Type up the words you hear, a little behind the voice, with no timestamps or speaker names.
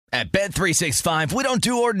At Bet365, we don't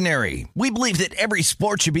do ordinary. We believe that every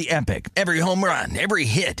sport should be epic. Every home run, every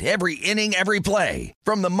hit, every inning, every play.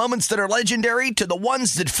 From the moments that are legendary to the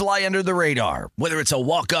ones that fly under the radar. Whether it's a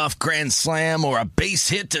walk-off grand slam or a base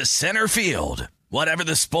hit to center field. Whatever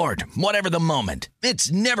the sport, whatever the moment.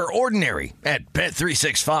 It's never ordinary at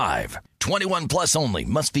Bet365. 21 plus only.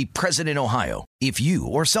 Must be present in Ohio. If you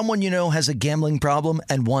or someone you know has a gambling problem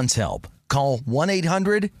and wants help, call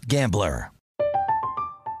 1-800-GAMBLER.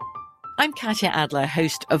 I'm Katya Adler,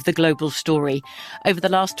 host of The Global Story. Over the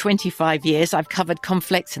last 25 years, I've covered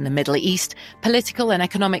conflicts in the Middle East, political and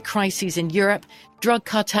economic crises in Europe, drug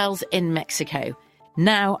cartels in Mexico.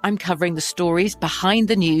 Now I'm covering the stories behind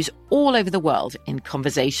the news all over the world in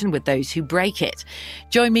conversation with those who break it.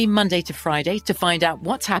 Join me Monday to Friday to find out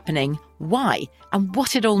what's happening, why, and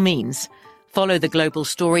what it all means. Follow The Global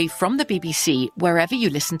Story from the BBC wherever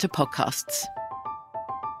you listen to podcasts.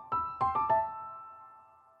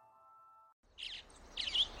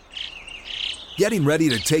 Getting ready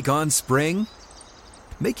to take on spring?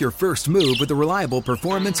 Make your first move with the reliable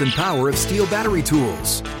performance and power of Steel battery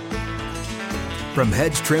tools. From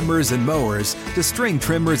hedge trimmers and mowers to string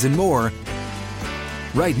trimmers and more,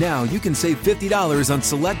 right now you can save $50 on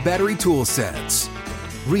select battery tool sets.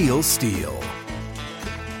 Real Steel.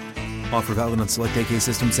 Offer valid on select AK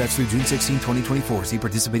system sets through June 16, 2024. See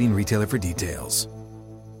participating retailer for details.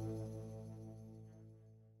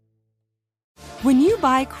 When you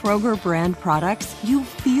buy Kroger brand products, you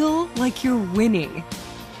feel like you're winning.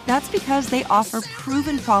 That's because they offer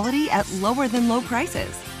proven quality at lower than low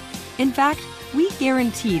prices. In fact, we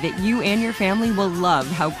guarantee that you and your family will love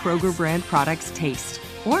how Kroger brand products taste,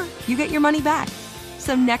 or you get your money back.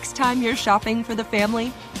 So next time you're shopping for the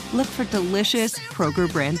family, look for delicious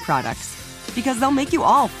Kroger brand products, because they'll make you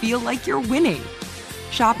all feel like you're winning.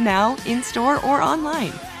 Shop now, in-store, or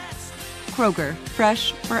online. Kroger,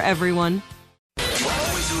 fresh for everyone.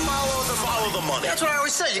 Follow the money. That's what I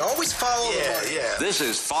always say. You always follow the money. Yeah. This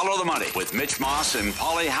is Follow the Money with Mitch Moss and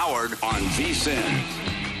Paulie Howard on VSiN.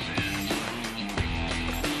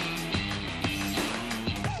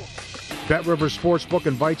 BetRivers Sportsbook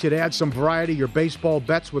invites you to add some variety to your baseball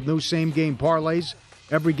bets with new same-game parlays.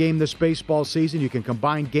 Every game this baseball season, you can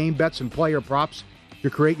combine game bets and player props to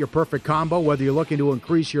create your perfect combo. Whether you're looking to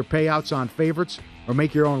increase your payouts on favorites or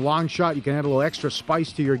make your own long shot, you can add a little extra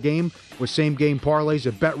spice to your game with same-game parlays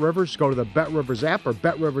at BetRivers. Go to the BetRivers app or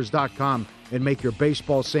BetRivers.com and make your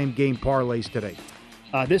baseball same-game parlays today.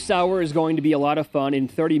 This hour is going to be a lot of fun. In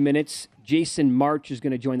 30 minutes, Jason March is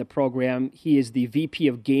going to join the program. He is the VP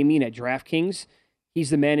of Gaming at DraftKings. He's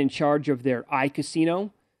the man in charge of their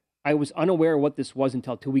iCasino. I was unaware of what this was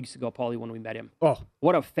until 2 weeks ago, Paulie, when we met him. Oh.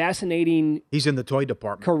 What a fascinating... He's in the toy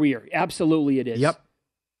department. ...career. Absolutely it is. Yep.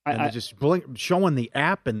 And they're just showing the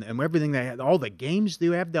app and everything they have, all the games they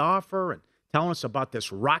have to offer, and telling us about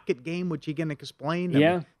this Rocket game, which you can explain.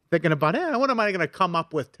 Yeah. I'm thinking about, what am I going to come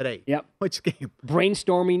up with today? Yep. Which game?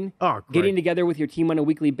 Brainstorming. Oh, great. Getting together with your team on a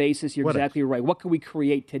weekly basis. You're exactly right. What can we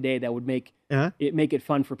create today that would make it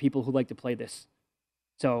fun for people who like to play this?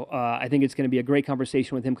 So I think it's going to be a great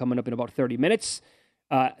conversation with him coming up in about 30 minutes.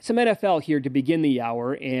 Some NFL here to begin the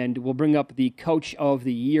hour, and we'll bring up the Coach of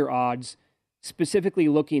the Year odds, specifically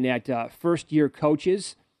looking at first-year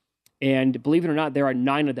coaches. And believe it or not, there are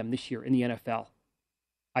 9 of them this year in the NFL.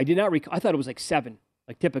 I did not I thought it was like 7,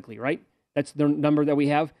 like typically, right? That's the number that we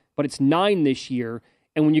have. But it's 9 this year.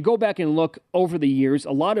 And when you go back and look over the years,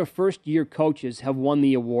 a lot of first-year coaches have won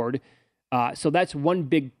the award. So that's one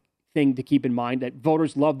big thing to keep in mind, that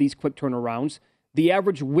voters love these quick turnarounds. The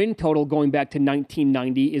average win total going back to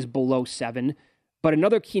 1990 is below 7. But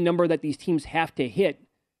another key number that these teams have to hit,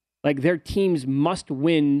 like their teams must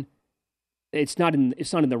win. It's not in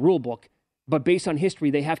the rule book, but based on history,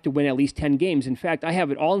 they have to win at least 10 games. In fact, I have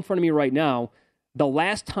it all in front of me right now. The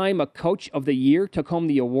last time a Coach of the Year took home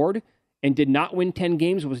the award and did not win 10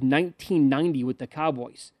 games was 1990 with the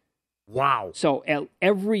Cowboys. Wow. So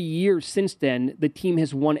every year since then, the team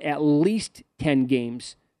has won at least 10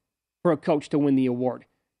 games for a coach to win the award.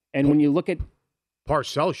 And when you look at...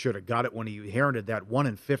 Parcells should have got it when he inherited that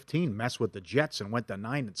 1-15 mess with the Jets and went to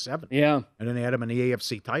 9-7. Yeah. And then they had him in the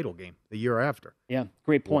AFC title game the year after. Yeah,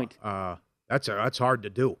 great point. That's hard to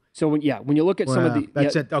do. So when you look at some of the...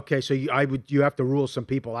 That's it. Okay, so you have to rule some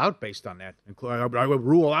people out based on that. I would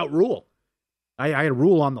rule out Rule. I had a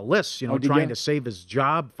Rule on the list, trying to save his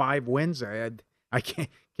job, 5 wins. I can't.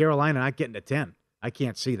 Carolina not getting to 10. I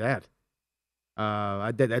can't see that.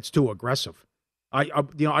 That's too aggressive. I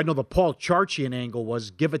know the Paul Charchian angle was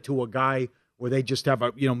give it to a guy where they just have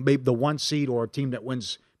maybe the 1 seed or a team that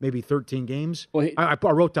wins maybe 13 games. Well, I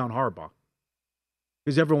wrote down Harbaugh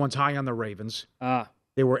because everyone's high on the Ravens.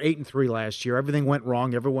 They were 8-3 last year. Everything went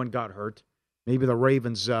wrong. Everyone got hurt. Maybe the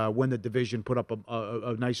Ravens win the division, put up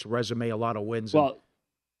a nice resume, a lot of wins. Well,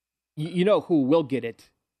 you know who will get it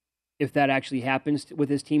if that actually happens with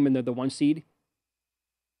his team and they're the 1 seed?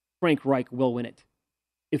 Frank Reich will win it.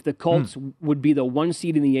 If the Colts would be the 1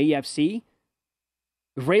 seed in the AFC,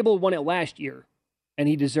 Vrabel won it last year, and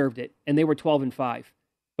he deserved it, and they were 12-5.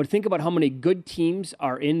 But think about how many good teams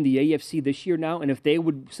are in the AFC this year now, and if they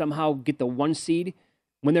would somehow get the 1 seed,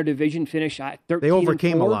 win their division, finish 13-4. They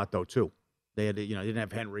overcame a lot, though, too. They had, didn't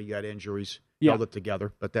have Henry, you had injuries, held it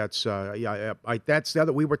together. But that's, that's the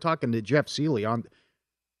other. We were talking to Jeff Seeley on.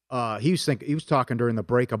 He was talking during the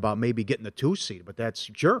break about maybe getting the 2 seed, but that's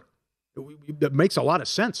sure. That makes a lot of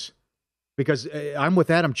sense because I'm with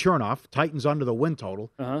Adam Chernoff. Titans under the win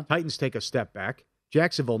total. Titans take a step back.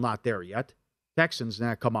 Jacksonville not there yet. Texans,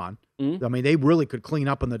 come on. I mean, they really could clean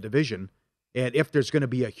up in the division. And if there's going to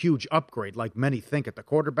be a huge upgrade, like many think at the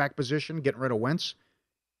quarterback position, getting rid of Wentz,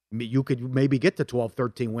 you could maybe get to 12,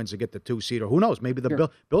 13 wins and get the 2 seed. Or who knows? Maybe the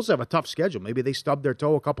Bills have a tough schedule. Maybe they stubbed their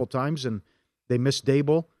toe a couple times and they missed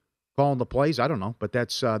Dable calling the plays. I don't know. But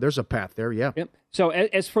that's there's a path there, yeah. Yep. So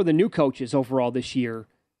as for the new coaches overall this year,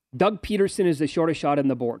 Doug Peterson is the shortest shot on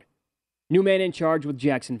the board. New man in charge with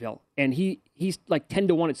Jacksonville. And he's like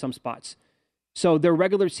 10-1 at some spots. So their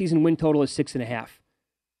regular season win total is 6.5.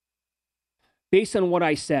 Based on what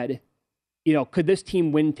I said, could this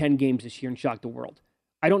team win 10 games this year and shock the world?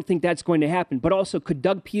 I don't think that's going to happen. But also, could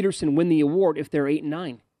Doug Peterson win the award if they're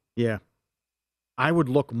 8-9? Yeah. I would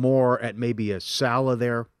look more at maybe a Saleh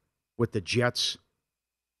there with the Jets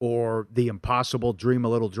or the impossible dream a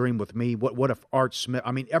little dream with me. What if Art Smith?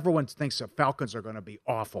 I mean, everyone thinks the Falcons are going to be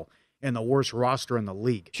awful and the worst roster in the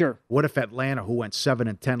league. Sure. What if Atlanta, who went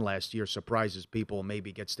 7-10 last year, surprises people and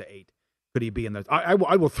maybe gets to 8? Could he be in the? I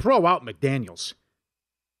will throw out McDaniels.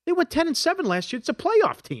 They went 10-7 last year. It's a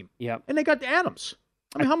playoff team. Yeah. And they got Adams.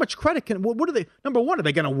 I mean, how much credit can? What are they? Number one, are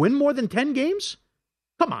they going to win more than 10 games?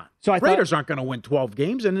 Come on. So Raiders aren't going to win 12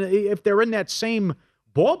 games, and if they're in that same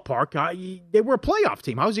ballpark, they were a playoff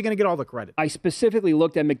team. How is he going to get all the credit? I specifically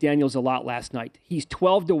looked at McDaniels a lot last night. He's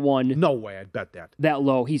 12-1. No way, I'd bet that. That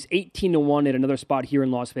low. He's 18-1 at another spot here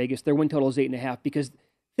in Las Vegas. Their win total is 8.5. Because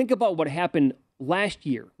think about what happened last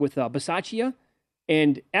year with Bisaccia.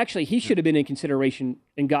 And actually, he should have been in consideration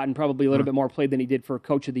and gotten probably a little bit more play than he did for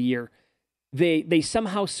Coach of the Year. They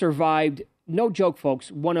somehow survived. No joke,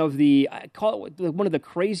 folks. One of the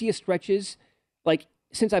craziest stretches, like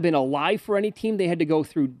since I've been alive for any team. They had to go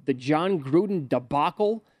through the John Gruden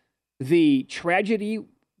debacle, the tragedy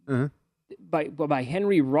by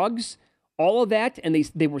Henry Ruggs, all of that, and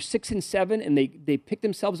they were 6-7, and they picked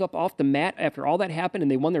themselves up off the mat after all that happened,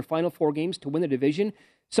 and they won their final 4 games to win the division.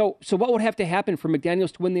 So what would have to happen for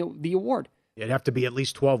McDaniels to win the award? It'd have to be at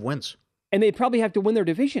least 12 wins, and they'd probably have to win their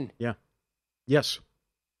division. Yeah. Yes.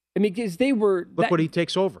 I mean, because they were... Look what he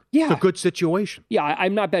takes over. Yeah. It's a good situation. Yeah,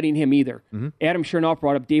 I'm not betting him either. Adam Chernoff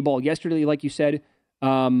brought up Daboll yesterday, like you said.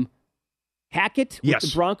 Hackett with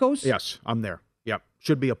the Broncos? Yes, I'm there. Yep.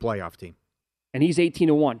 Should be a playoff team. And he's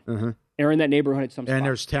 18-1. They're in that neighborhood at some spot. And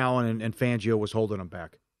there's talent, and Fangio was holding them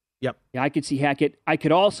back. Yep. Yeah, I could see Hackett. I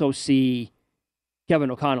could also see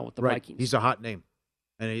Kevin O'Connell with the Vikings. He's a hot name.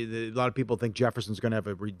 And a lot of people think Jefferson's going to have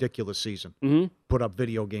a ridiculous season. Put up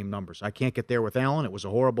video game numbers. I can't get there with Allen. It was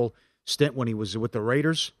a horrible stint when he was with the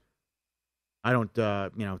Raiders. I don't,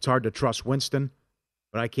 it's hard to trust Winston,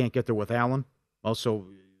 but I can't get there with Allen. Also,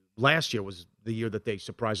 last year was the year that they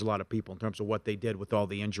surprised a lot of people in terms of what they did with all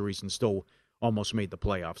the injuries and still almost made the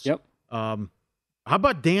playoffs. Yep. How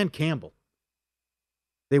about Dan Campbell?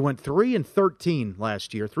 They went 3-13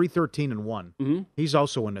 last year, 3-13-1. He's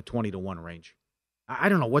also in the 20-1 range. I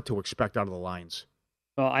don't know what to expect out of the Lions.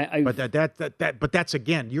 Well, but that's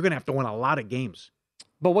again, you're going to have to win a lot of games.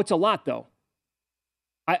 But what's a lot though?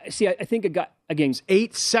 I think it got against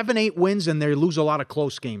 7-8 wins, and they lose a lot of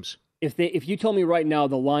close games. If you told me right now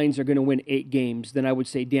the Lions are going to win 8 games, then I would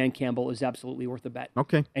say Dan Campbell is absolutely worth a bet.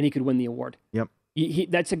 Okay, and he could win the award. Yep,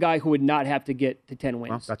 that's a guy who would not have to get to 10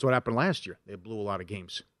 wins. Well, that's what happened last year. They blew a lot of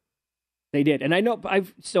games. They did, and I know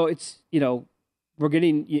so it's we're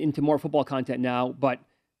getting into more football content now, but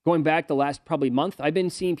going back the last probably month, I've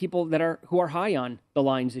been seeing people who are high on the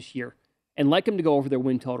Lions this year and like them to go over their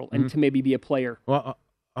win total and to maybe be a player. Well,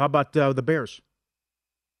 how about the Bears?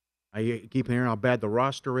 I keep hearing how bad the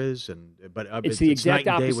roster is, but it's the exact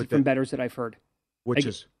opposite from bettors that I've heard. Which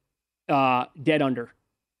is dead under.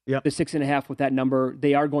 Yep. The 6.5 with that number.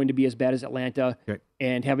 They are going to be as bad as Atlanta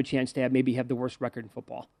and have a chance to have the worst record in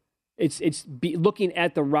football. It's looking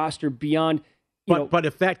at the roster beyond. But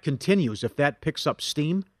if that continues, if that picks up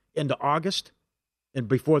steam into August, And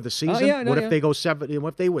before the season, what if they go 7?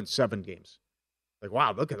 What if they win 7 games? Like,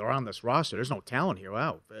 wow, look, they're on this roster. There's no talent here.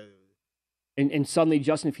 Wow. And suddenly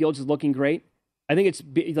Justin Fields is looking great. I think it's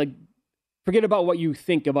like, forget about what you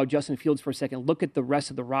think about Justin Fields for a second. Look at the rest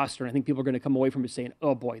of the roster, and I think people are going to come away from it saying,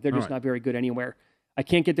 oh, boy, they're just not very good anywhere. I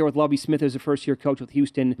can't get there with Lovie Smith as a first-year coach with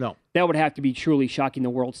Houston. No. That would have to be truly shocking the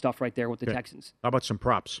world stuff right there with the Texans. How about some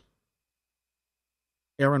props?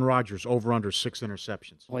 Aaron Rodgers, over under 6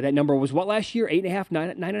 interceptions. Boy, that number was what last year? 8.5,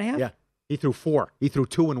 9.5? Yeah. He threw 4. He threw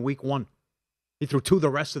 2 in week 1. He threw 2 the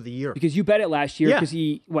rest of the year. Because you bet it last year because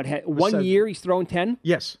he, had 1 year he's thrown 10?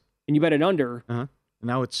 Yes. And you bet it under. Uh-huh.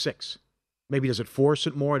 Now it's 6. Maybe does it force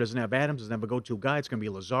it more? It doesn't have Adams. Doesn't have a go-to guy. It's going to be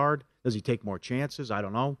Lazard. Does he take more chances? I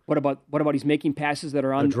don't know. What about he's making passes that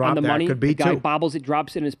are on the money? Could be the guy too. Bobbles it,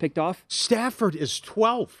 drops it, and is picked off? Stafford is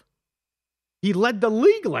 12. He led the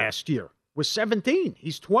league last year with 17.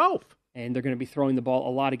 He's 12. And they're going to be throwing the ball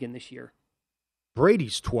a lot again this year.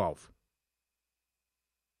 Brady's 12.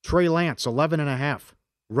 Trey Lance, 11.5.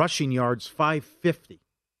 Rushing yards, 550.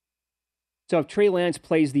 So if Trey Lance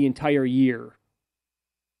plays the entire year,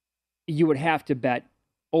 you would have to bet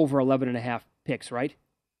over 11.5 picks, right?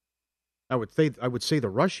 I would say the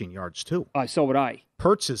rushing yards, too. So would I.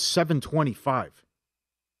 Hurts is 725.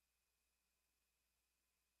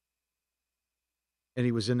 And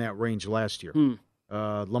he was in that range last year.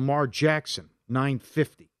 Lamar Jackson,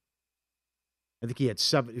 950. I think he had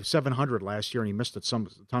 700 last year, and he missed a ton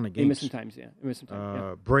of games. He missed some times,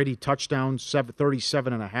 yeah. Brady touchdowns,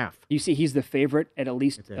 37.5. You see, he's the favorite at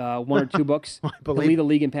least 1 or 2 books to lead the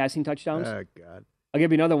league in passing touchdowns. Oh, God. I'll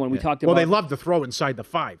give you another one. We talked about. Well, they love to throw inside the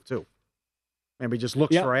 5, too. And he just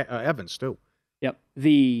looks for Evans, too. Yep.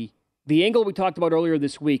 The angle we talked about earlier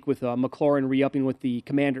this week with McLaurin re-upping with the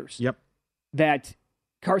Commanders. Yep. That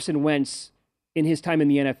Carson Wentz, in his time in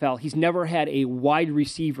the NFL, he's never had a wide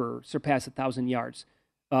receiver surpass 1,000 yards.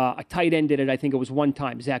 A tight end did it, I think it was one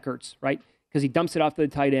time, Zach Ertz, right? Because he dumps it off to the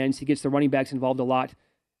tight ends. He gets the running backs involved a lot.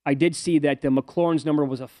 I did see that McLaurin's number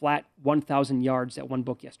was a flat 1,000 yards at one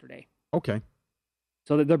book yesterday. Okay.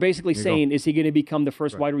 So that they're basically saying, is he going to become the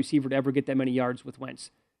first wide receiver to ever get that many yards with Wentz?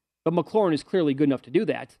 But McLaurin is clearly good enough to do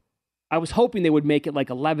that. I was hoping they would make it like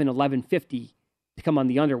 11.50 to come on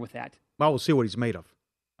the under with that. Well, we'll see what he's made of.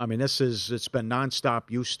 I mean, it's been nonstop.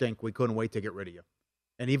 You stink. We couldn't wait to get rid of you.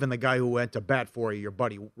 And even the guy who went to bat for you, your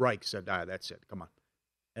buddy Reich, said, that's it. Come on.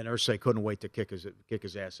 And Irsay couldn't wait to kick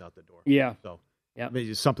his ass out the door. Yeah. So, I mean,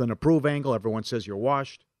 it's something to prove angle. Everyone says you're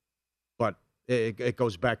washed. But it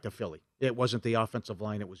goes back to Philly. It wasn't the offensive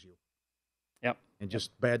line. It was you. Yep. And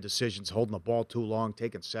just bad decisions, holding the ball too long,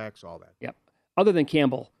 taking sacks, all that. Yep. Other than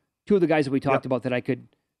Campbell, 2 of the guys that we talked about that I could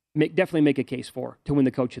definitely make a case for to win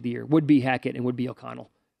the Coach of the Year would be Hackett and would be O'Connell.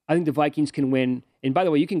 I think the Vikings can win. And by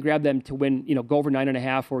the way, you can grab them to win, go over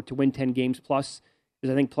 9.5 or to win 10 games plus, is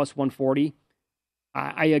I think plus 140.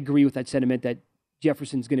 I agree with that sentiment that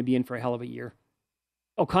Jefferson's going to be in for a hell of a year.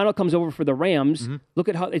 O'Connell comes over for the Rams. Mm-hmm. Look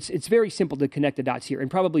at how it's very simple to connect the dots here,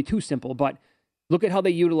 and probably too simple, but look at how they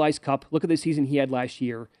utilize Kupp. Look at the season he had last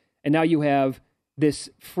year. And now you have this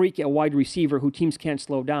freak at wide receiver who teams can't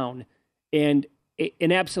slow down, and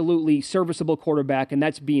an absolutely serviceable quarterback, and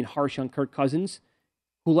that's being harsh on Kirk Cousins,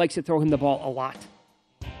 who likes to throw him the ball a lot.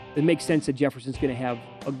 It makes sense that Jefferson's going to have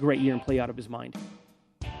a great year and play out of his mind.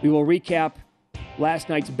 We will recap last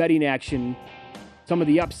night's betting action, some of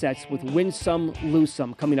the upsets with win some, lose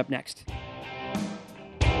some, coming up next.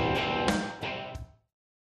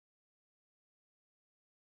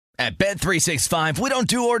 At Bet365, we don't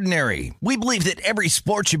do ordinary. We believe that every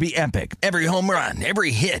sport should be epic. Every home run,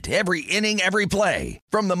 every hit, every inning, every play.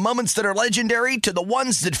 From the moments that are legendary to the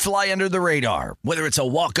ones that fly under the radar. Whether it's a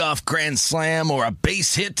walk-off grand slam or a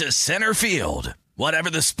base hit to center field.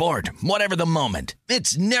 Whatever the sport, whatever the moment.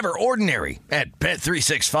 It's never ordinary at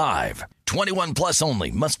Bet365. 21 plus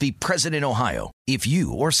only. Must be present in Ohio. If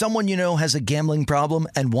you or someone you know has a gambling problem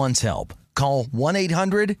and wants help, call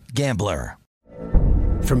 1-800-GAMBLER.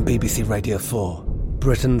 From BBC Radio 4,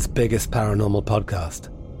 Britain's biggest paranormal podcast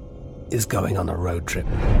is going on a road trip.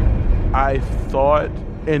 I thought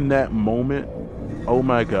in that moment, oh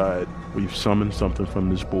my God, we've summoned something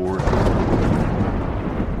from this board.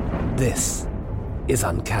 This is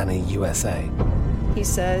Uncanny USA. He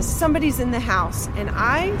says, somebody's in the house, and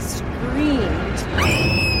I screamed.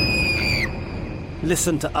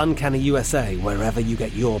 Listen to Uncanny USA wherever you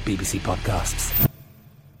get your BBC podcasts,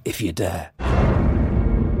 if you dare.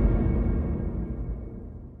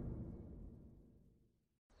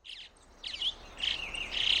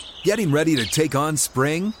 Getting ready to take on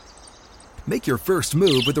spring? Make your first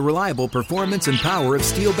move with the reliable performance and power of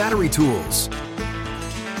Steel battery tools.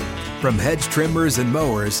 From hedge trimmers and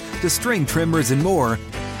mowers to string trimmers and more,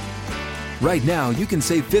 right now you can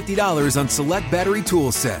save $50 on select battery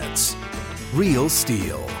tool sets. Real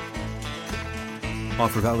STIHL.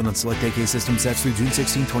 Offer valid on select AK system sets through June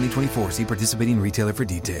 16, 2024. See participating retailer for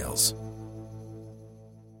details.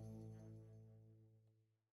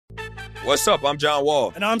 What's up? I'm John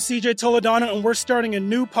Wall. And I'm CJ Toledano, and we're starting a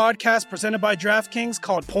new podcast presented by DraftKings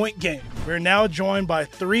called Point Game. We're now joined by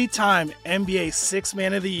three-time NBA Sixth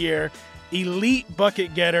Man of the Year, elite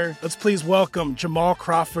bucket getter. Let's please welcome Jamal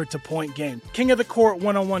Crawford to Point Game. King of the Court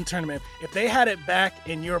one-on-one tournament. If they had it back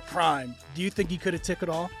in your prime, do you think you could have took it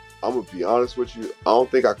all? I'm going to be honest with you. I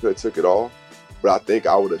don't think I could have took it all, but I think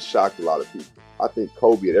I would have shocked a lot of people. I think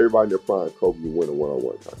Kobe and everybody in their prime, Kobe would win a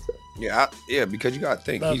one-on-one contest. Yeah, because you got to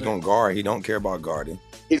think. He's going to guard. He don't care about guarding.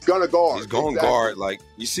 He's going to guard. He's going to guard. Like,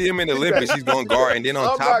 you see him in the Olympics, he's going to guard. And then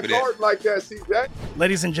on top of that. I'm not guarding like that, CJ.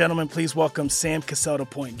 Ladies and gentlemen, please welcome Sam Cassell to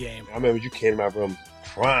Point Game. I remember you came out from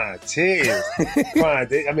crying, tears,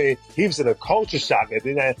 crying. I mean, he was in a culture shock. And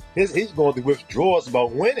then he's going through withdrawals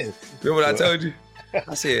about winning. Remember what I told you?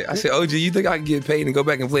 I said, OG, you think I can get paid and go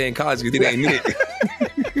back and play in college because it ain't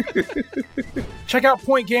it? Check out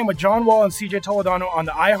Point Game with John Wall and CJ Toledano on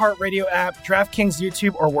the iHeartRadio app, DraftKings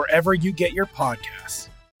YouTube, or wherever you get your podcasts.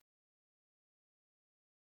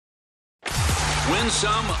 Win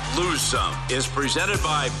Some, Lose Some is presented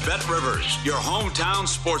by BetRivers, your hometown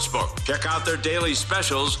sportsbook. Check out their daily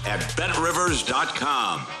specials at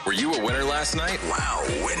BetRivers.com. Were you a winner last night? Wow,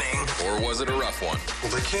 winning. Or was it a rough one?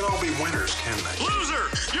 Well, they can't all be winners, can they? Loser!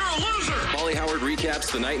 You're a loser! Paulie Howard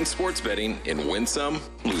recaps the night in sports betting in Win Some,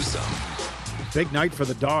 Lose Some. Big night for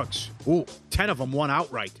the Dogs. Ooh, 10 of them won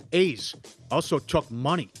outright. A's also took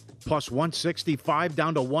money. Plus 165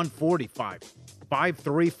 down to 145.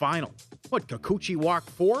 5-3 final. What, Kikuchi walked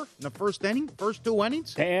 4 in the first inning? First 2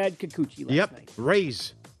 innings? Bad Kikuchi last night.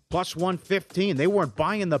 Rays, plus 115. They weren't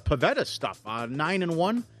buying the Pavetta stuff.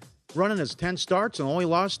 9-1, running his 10 starts and only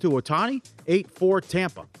lost to Ohtani. 8-4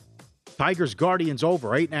 Tampa. Tigers, Guardians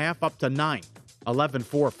over. 8.5 up to 9.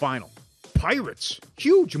 11-4 final. Pirates,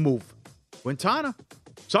 huge move. Quintana,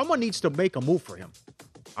 someone needs to make a move for him.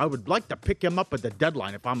 I would like to pick him up at the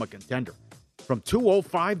deadline if I'm a contender. From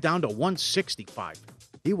 205 down to 165.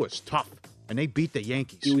 He was tough, and they beat the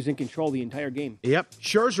Yankees. He was in control the entire game. Yep,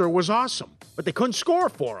 Scherzer was awesome, but they couldn't score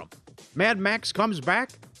for him. Mad Max comes back,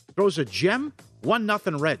 throws a gem,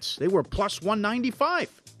 1-0 Reds. They were plus 195.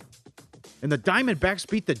 And the Diamondbacks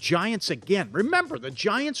beat the Giants again. Remember, the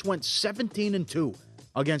Giants went 17-2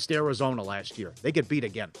 against Arizona last year. They get beat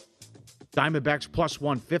again. Diamondbacks plus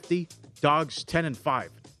 150. Dogs 10-5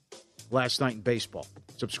 last night in baseball.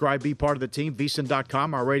 Subscribe, be part of the team.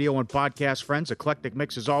 VSiN.com, our radio and podcast friends. Eclectic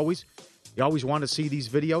mix as always. You always want to see these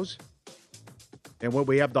videos and what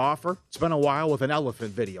we have to offer. It's been a while with an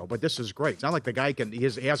elephant video, but this is great. It's not like the guy he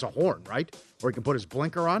has a horn, right? Or he can put his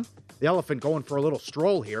blinker on. The elephant going for a little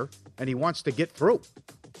stroll here, and he wants to get through.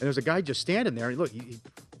 And there's a guy just standing there. And look,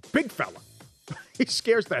 big fella. He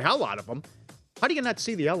scares the hell out of him. How do you not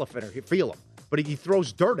see the elephant or feel him? But he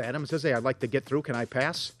throws dirt at him and says, hey, I'd like to get through. Can I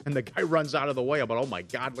pass? And the guy runs out of the way. I'm like, oh, my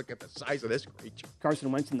God, look at the size of this creature. Carson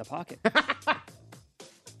Wentz in the pocket.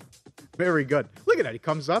 Very good. Look at that. He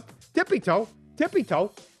comes up. Tippy toe.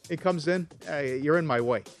 He comes in. Hey, you're in my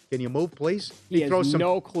way. Can you move, please? He has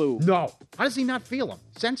no clue. No. How does he not feel him?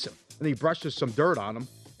 Sense him. And he brushes some dirt on him,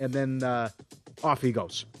 and then off he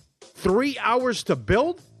goes. 3 hours to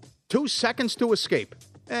build, 2 seconds to escape.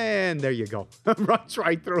 And there you go. Runs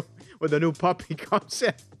right through. When the new puppy comes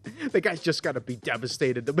in, the guy's just got to be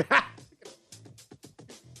devastated.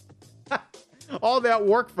 All that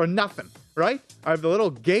work for nothing, right? I have the little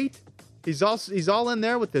gate. He's all in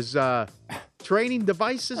there with his training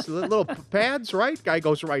devices, little pads, right? Guy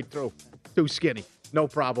goes right through. Too skinny. No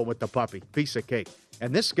problem with the puppy. Piece of cake.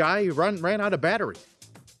 And this guy ran out of battery.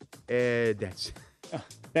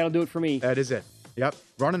 That'll do it for me. That is it. Yep.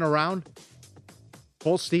 Running around.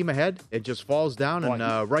 Full steam ahead. It just falls down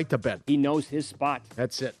and right to bed. He knows his spot.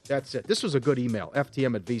 That's it. This was a good email,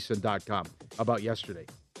 ftm@vsin.com, about yesterday.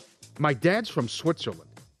 My dad's from Switzerland.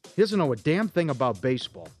 He doesn't know a damn thing about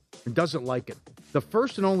baseball and doesn't like it. The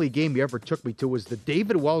first and only game he ever took me to was the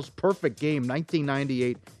David Wells perfect game,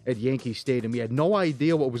 1998 at Yankee Stadium. He had no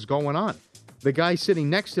idea what was going on. The guy sitting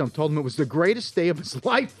next to him told him it was the greatest day of his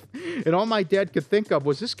life. And all my dad could think of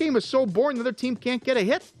was, this game is so boring, the other team can't get a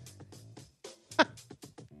hit.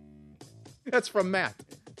 That's from Matt.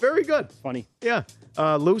 Very good. Funny. Yeah.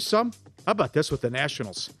 Lose some. How about this with the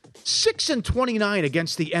Nationals? 6-29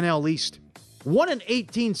 against the NL East.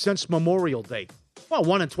 1-18 since Memorial Day. Well,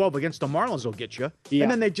 1-12 against the Marlins will get you. Yeah.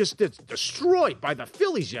 And then they just destroyed by the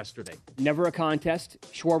Phillies yesterday. Never a contest.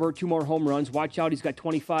 Schwarber, 2 more home runs. Watch out, he's got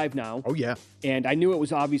 25 now. Oh, yeah. And I knew it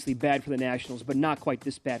was obviously bad for the Nationals, but not quite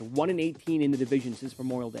this bad. 1-18 in the division since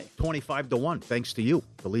Memorial Day. 25-1, thanks to you,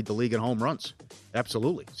 to lead the league in home runs.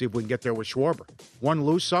 Absolutely. See if we can get there with Schwarber. One,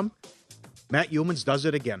 lose some. Matt Youmans does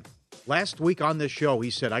it again. Last week on this show, he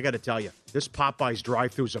said, I got to tell you, this Popeyes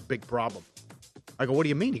drive-thru is a big problem. I go, what do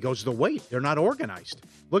you mean? He goes, the wait. They're not organized.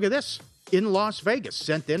 Look at this. In Las Vegas,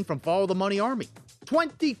 sent in from Follow the Money Army.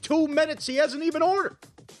 22 minutes he hasn't even ordered.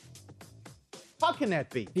 How can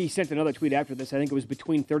that be? He sent another tweet after this. I think it was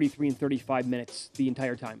between 33 and 35 minutes the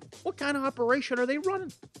entire time. What kind of operation are they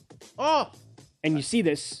running? Oh. And you see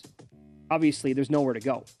this. Obviously, there's nowhere to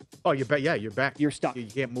go. Oh, you bet. Yeah, you're back. You're stuck. You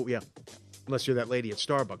can't move. Yeah. Unless you're that lady at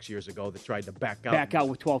Starbucks years ago that tried to back out. Back out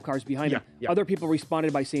with 12 cars behind him. Yeah. Other people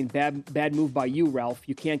responded by saying, bad move by you, Ralph.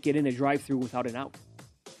 You can't get in a drive-thru without an out.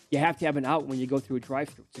 You have to have an out when you go through a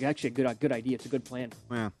drive-thru. It's actually a good idea. It's a good plan.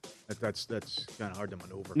 Well, that's kind of hard to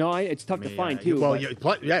maneuver. No, it's tough to find, too.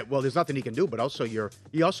 Well, there's nothing he can do, but also you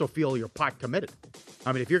also feel you're pot committed.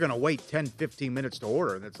 I mean, if you're going to wait 10, 15 minutes to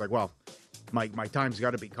order, and it's like, well, my time's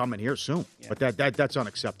got to be coming here soon. Yeah. But that's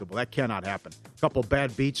unacceptable. That cannot happen. A couple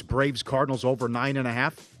bad beats. Braves, Cardinals over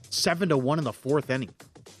 9.5. 7-1 in the 4th inning.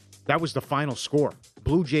 That was the final score.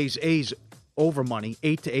 Blue Jays, A's over money.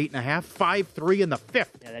 8 to 8.5. 5-3 in the 5th.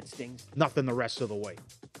 Yeah, that stings. Nothing the rest of the way.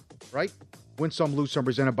 Right? Win some, lose some.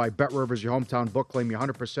 Presented by Bet Rivers, your hometown book. Claim your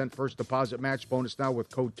 100% first deposit match bonus now with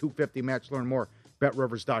code 250match. Learn more.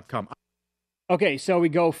 BetRivers.com. Okay, so we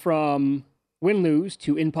go from win-lose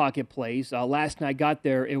to in-pocket plays. Last night I got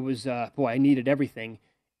there, it was, I needed everything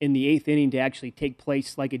in the 8th inning to actually take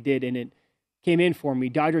place like it did, and it came in for me.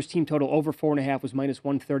 Dodgers team total over 4.5 was minus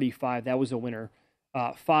 135. That was a winner.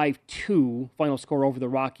 5-2 final score over the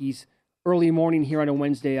Rockies. Early morning here on a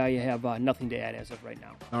Wednesday, I have nothing to add as of right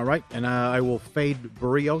now. All right, and I will fade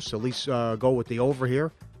Barrios, at least go with the over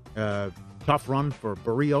here. Tough run for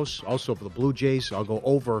Barrios, also for the Blue Jays. I'll go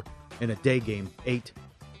over in a day game, 8.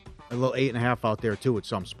 A little 8.5 out there, too, at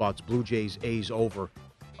some spots. Blue Jays, A's over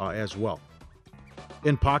as well.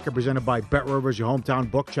 In Pocket, presented by Bet Rivers, your hometown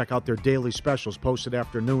book. Check out their daily specials posted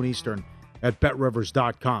after noon Eastern at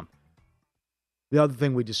BetRivers.com. The other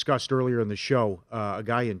thing we discussed earlier in the show, a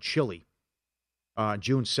guy in Chile,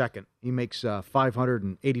 June 2nd, he makes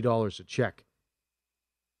 $580 a check.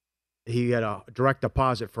 He had a direct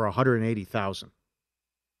deposit for $180,000.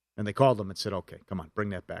 And they called him and said, okay, come on, bring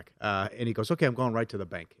that back. And he goes, okay, I'm going right to the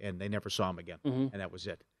bank. And they never saw him again. Mm-hmm. And that was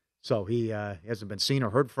it. So he hasn't been seen or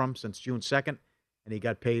heard from since June 2nd. And he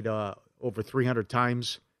got paid over 300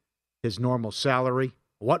 times his normal salary.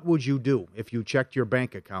 What would you do if you checked your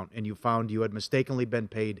bank account and you found you had mistakenly been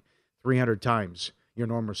paid 300 times your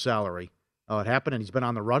normal salary? It happened, and he's been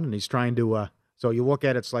on the run, and he's trying to so you look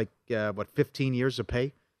at it, it's like, 15 years of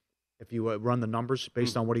pay? If you run the numbers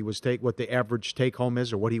based on what he was what the average take home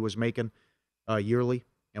is, or what he was making yearly,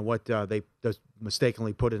 and what they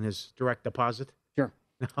mistakenly put in his direct deposit. Sure.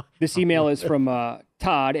 This email is from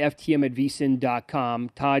Todd, ftm@vsin.com.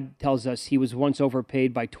 Todd tells us he was once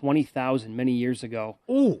overpaid by $20,000 many years ago.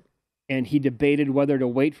 Ooh. And he debated whether to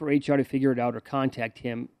wait for HR to figure it out or contact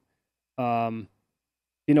him.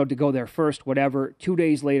 To go there first, whatever. 2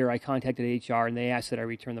 days later, I contacted HR, and they asked that I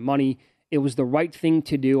return the money. It was the right thing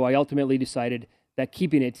to do. I ultimately decided that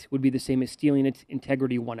keeping it would be the same as stealing it.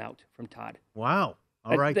 Integrity won out, from Todd. Wow.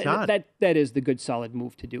 All right, Todd. That is the good, solid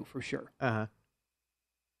move to do, for sure. Uh-huh.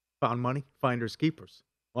 Found money, finders, keepers.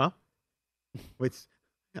 Well, with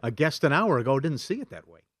a guest an hour ago didn't see it that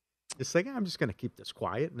way. Just like, I'm just going to keep this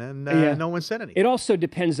quiet, and then no one said anything. It also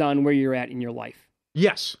depends on where you're at in your life.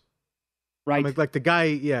 Yes. Right. I mean, like the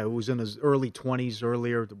guy, who was in his early 20s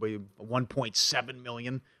earlier, $1.7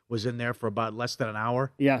 million was in there for about less than an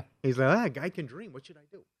hour. Yeah. He's like, a guy can dream. What should I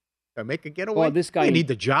do? I make a getaway? Well, this guy... You need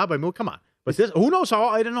the job. I mean, come on. But who knows how?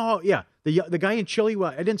 I don't know how. Yeah, the guy in Chile.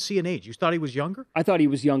 I didn't see an age. You thought he was younger? I thought he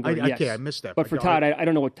was younger. Yes. Okay, I missed that. But for Todd, I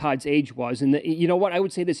don't know what Todd's age was. And you know what? I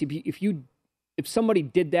would say this: if somebody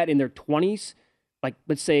did that in their 20s, like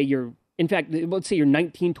let's say you're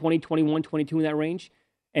 19, 20, 21, 22 in that range,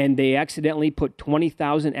 and they accidentally put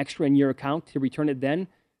 $20,000 extra in your account to return it, then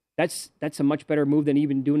that's a much better move than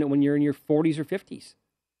even doing it when you're in your 40s or 50s.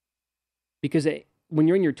 Because when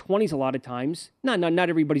you're in your 20s, a lot of times, not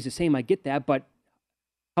everybody's the same, I get that, but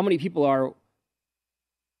how many people are,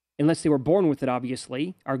 unless they were born with it,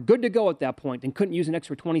 obviously, are good to go at that point and couldn't use an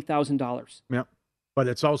extra $20,000? Yeah, but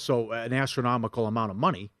it's also an astronomical amount of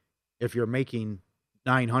money if you're making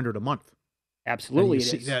 $900 a month. Absolutely, and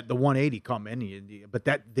you see that the 180 come in, but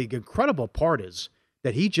the incredible part is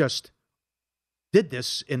that he just did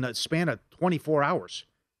this in a span of 24 hours.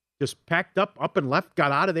 Just packed up and left,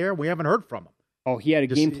 got out of there. We haven't heard from him. Oh, he had a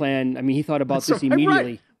game plan. I mean, he thought about this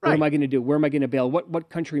immediately. Right. What am I going to do? Where am I going to bail? What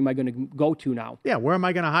country am I going to go to now? Yeah, where am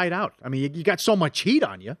I going to hide out? I mean, you got so much heat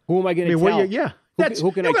on you. Who am I going to tell?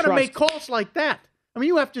 Who can I trust? You got to make calls like that. I mean,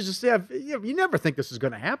 you have to just have, you never think this is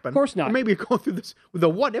going to happen. Of course not. Or maybe you're going through this with a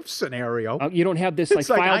what-if scenario. You don't have this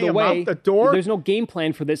filed away. Out the door. There's no game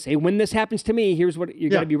plan for this. Hey, when this happens to me, here's what you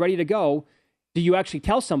got to be ready to go. Do you actually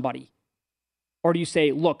tell somebody? Or do you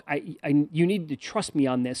say, look, you need to trust me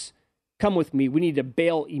on this. Come with me. We need to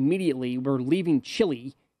bail immediately. We're leaving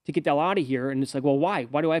Chile to get the hell out of here. And it's like, well, why?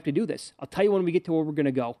 Why do I have to do this? I'll tell you when we get to where we're going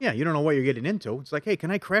to go. Yeah, you don't know what you're getting into. It's like, hey, can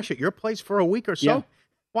I crash at your place for a week or so? Yeah.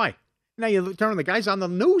 Why? Now you turn the guys on the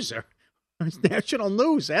news. It's national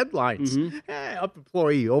news headlines. Up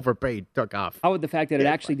employee overpaid, took off. How about the fact that it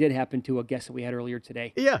actually did happen to a guest that we had earlier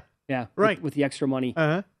today? Yeah. Yeah. Right. With the extra money.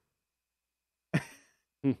 Uh-huh.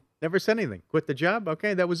 Never said anything. Quit the job?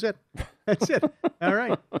 Okay, that was it. That's it. All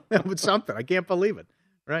right. That was something. I can't believe it.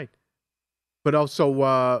 Right. But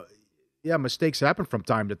also, mistakes happen from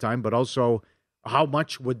time to time, but also how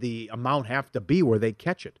much would the amount have to be where they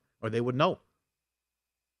catch it or they would know?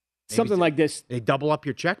 Maybe something like this. They double up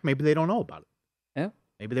your check. Maybe they don't know about it. Yeah.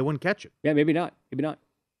 Maybe they wouldn't catch it. Yeah, maybe not. Maybe not.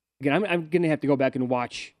 Again, I'm going to have to go back and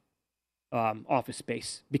watch Office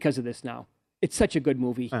Space because of this now. It's such a good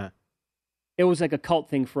movie. It was like a cult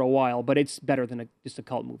thing for a while, but it's better than just a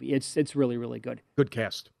cult movie. It's really, really good. Good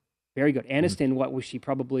cast. Very good. Aniston, what was she,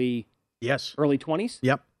 probably early 20s?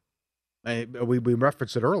 Yep. We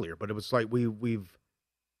referenced it earlier, but it was like we've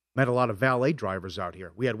met a lot of valet drivers out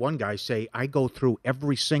here. We had one guy say, I go through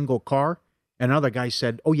every single car, and another guy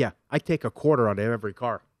said, oh, yeah, I take a quarter out of every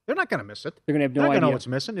car. They're not going to miss it. They're going to have no idea. They're going to know what's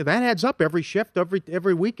missing. That adds up every shift,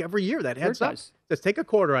 every week, every year. That adds up. Just take a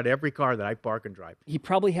quarter out of every car that I park and drive. He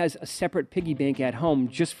probably has a separate piggy bank at home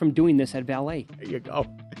just from doing this at valet. There you go.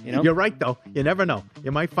 You know? You're right, though. You never know.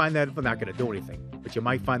 You might find that we're not going to do anything, but you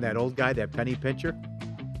might find that old guy, that penny pincher.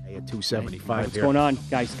 Hey, at 275 What's going on,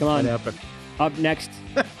 guys? Come on. What happened? Up next,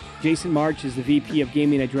 Jason March is the VP of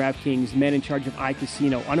Gaming at DraftKings, man in charge of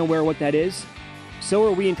iCasino. Unaware what that is? So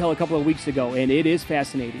are we until a couple of weeks ago, and it is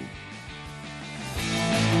fascinating.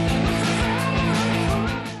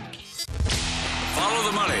 Follow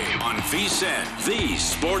the money on VSiN, the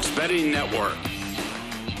Sports Betting Network.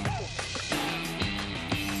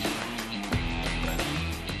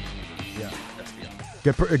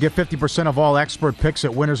 Get 50% of all expert picks at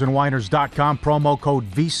winnersandwiners.com. Promo code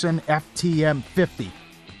VSiN FTM50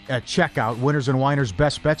 at checkout. Winners and Winers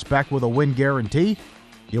best bets back with a win guarantee.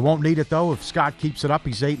 You won't need it though if Scott keeps it up.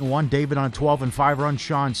 He's 8-1. David on 12-5 run.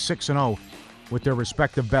 Sean 6-0 with their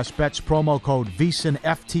respective best bets. Promo code VSiN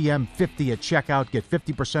FTM50 at checkout. Get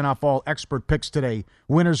 50% off all expert picks today.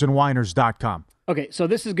 Winnersandwiners.com. Okay, so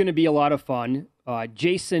this is going to be a lot of fun.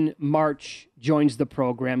 Jason March joins the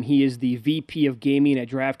program. He is the VP of Gaming at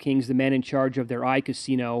DraftKings, the man in charge of their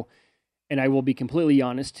iCasino. And I will be completely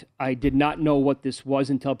honest, I did not know what this was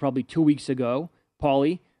until probably 2 weeks ago,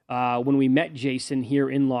 Paulie, when we met Jason here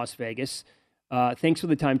in Las Vegas. Thanks for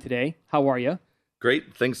the time today. How are you?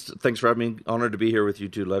 Great. Thanks for having me. Honored to be here with you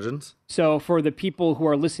two legends. So for the people who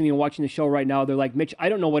are listening and watching the show right now, they're like, Mitch, I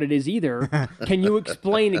don't know what it is either. Can you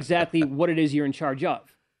explain exactly what it is you're in charge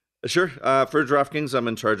of? Sure. For DraftKings, I'm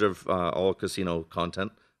in charge of all casino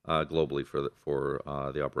content globally for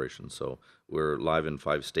the operation. So we're live in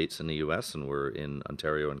 5 states in the U.S. and we're in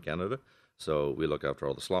Ontario and Canada. So we look after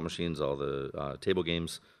all the slot machines, all the table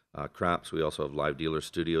games, craps. We also have live dealer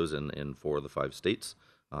studios in 4 of the 5 states,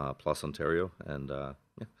 plus Ontario.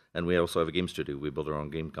 And we also have a game studio. We build our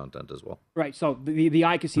own game content as well. Right. So the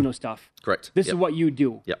iCasino stuff. Correct. This is what you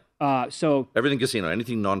do. Yeah. So everything casino,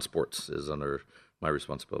 anything non-sports is under my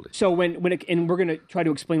responsibility. So and we're going to try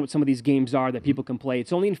to explain what some of these games are that people can play.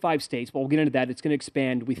 It's only in 5 states, but we'll get into that. It's going to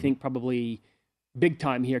expand, we think, probably big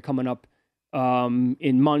time here coming up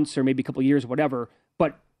in months or maybe a couple of years, whatever.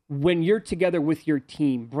 But when you're together with your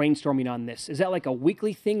team brainstorming on this, is that like a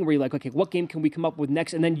weekly thing where you're like, okay, what game can we come up with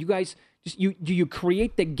next? And then you guys do you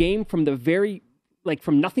create the game from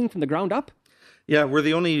from nothing, from the ground up? Yeah, we're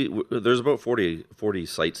the only, there's about 40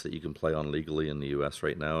 sites that you can play on legally in the U.S.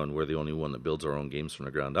 right now, and we're the only one that builds our own games from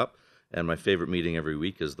the ground up. And my favorite meeting every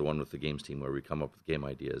week is the one with the games team where we come up with game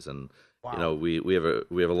ideas. And, wow. You know, we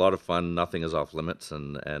have a lot of fun. Nothing is off limits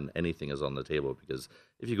and anything is on the table, because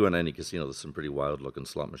if you go in any casino, there's some pretty wild-looking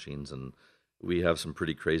slot machines, and we have some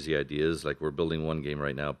pretty crazy ideas. Like we're building one game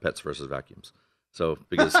right now, pets versus vacuums. So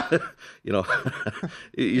because you know,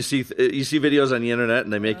 you see videos on the internet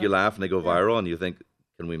and they make you laugh and they go viral, and you think,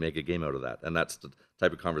 can we make a game out of that? And that's the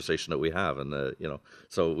type of conversation that we have. And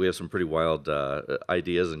so we have some pretty wild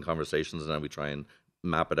ideas and conversations, and then we try and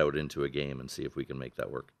map it out into a game and see if we can make that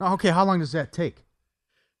work. Okay, how long does that take?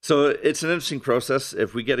 So it's an interesting process.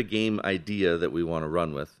 If we get a game idea that we want to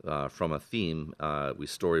run with from a theme, we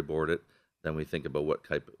storyboard it. Then we think about what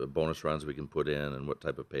type of bonus rounds we can put in and what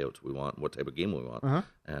type of payouts we want, what type of game we want. Uh-huh.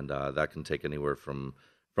 And that can take anywhere from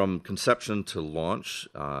conception to launch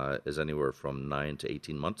is anywhere from 9 to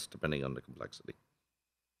 18 months, depending on the complexity.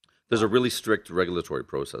 There's a really strict regulatory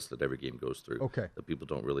process that every game goes through that people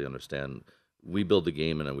don't really understand. We build the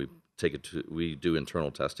game and then we do internal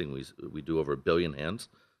testing. We do over 1 billion hands.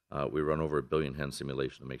 We run over 1 billion hand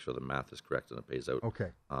simulation to make sure the math is correct and it pays out.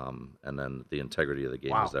 Okay. And then the integrity of the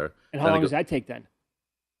game is there. And how long does that take then?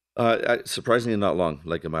 Surprisingly, not long,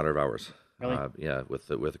 like a matter of hours. Really? With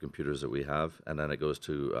the computers that we have, and then it goes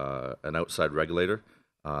to an outside regulator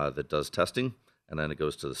that does testing, and then it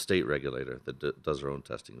goes to the state regulator that does their own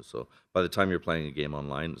testing. So by the time you're playing a game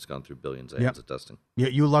online, it's gone through billions of hands of testing. Yeah,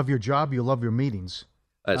 you love your job. You love your meetings.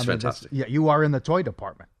 It's fantastic. Yeah, you are in the toy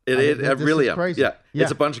department. It really is crazy. Yeah,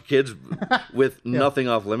 it's a bunch of kids with nothing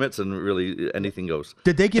off limits, and really anything goes.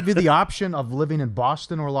 Did they give you the option of living in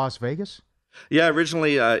Boston or Las Vegas? Yeah,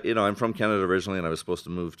 originally, I'm from Canada originally, and I was supposed to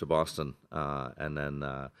move to Boston, and then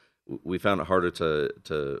we found it harder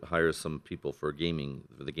to hire some people for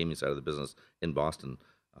the gaming side of the business in Boston,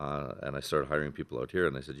 and I started hiring people out here,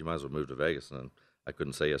 and they said, you might as well move to Vegas, and I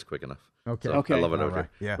couldn't say yes quick enough. Okay. So I love it out here.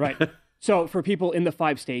 Yeah. Right. So for people in the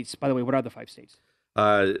 5 states, by the way, what are the 5 states?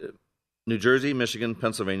 New Jersey, Michigan,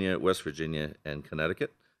 Pennsylvania, West Virginia, and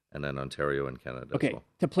Connecticut, and then Ontario and Canada as well.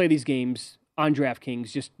 To play these games on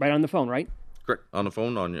DraftKings, just right on the phone, right? Correct. On the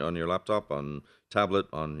phone, on your laptop, on tablet,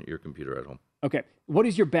 on your computer at home. Okay. What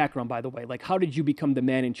is your background, by the way? Like, how did you become the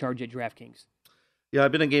man in charge at DraftKings? Yeah,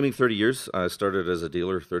 I've been in gaming 30 years. I started as a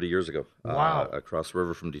dealer 30 years ago. Wow. Across the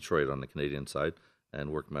river from Detroit on the Canadian side,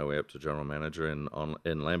 and worked my way up to general manager in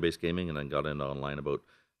land-based gaming, and then got into online about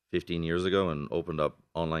 15 years ago and opened up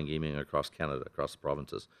online gaming across Canada, across the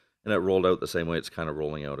provinces. And it rolled out the same way it's kind of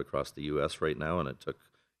rolling out across the U.S. right now, and it took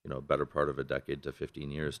a better part of a decade to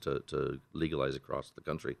 15 years to legalize across the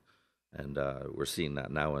country. And we're seeing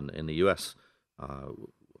that now in the U.S.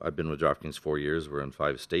 I've been with DraftKings 4 years. We're in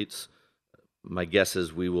 5 states. My guess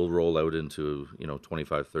is we will roll out into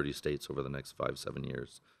 25, 30 states over the next 5-7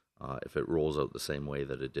 years if it rolls out the same way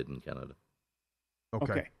that it did in Canada.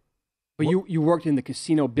 Okay. But you worked in the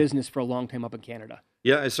casino business for a long time up in Canada.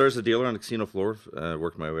 Yeah, I started as a dealer on the casino floor,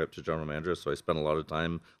 worked my way up to general manager, so I spent a lot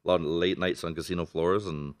of late nights on casino floors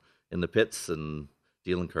and in the pits and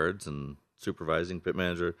dealing cards and supervising pit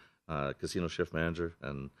manager, casino shift manager,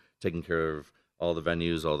 and taking care of all the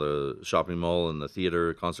venues, all the shopping mall and the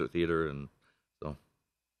theater, concert theater, and so.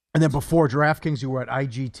 And then before DraftKings, you were at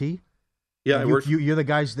IGT? Yeah, you're the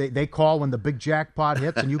guys they call when the big jackpot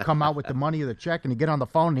hits, and you come out with the money of the check, and you get on the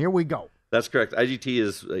phone, and here we go. That's correct. IGT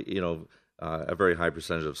is, a very high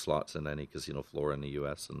percentage of slots in any casino floor in the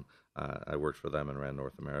U.S., and I worked for them and ran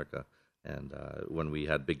North America. And when we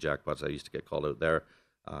had big jackpots, I used to get called out there.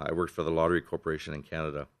 I worked for the Lottery Corporation in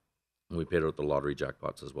Canada, and we paid out the lottery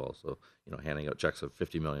jackpots as well. So, handing out checks of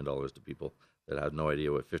 $50 million to people that had no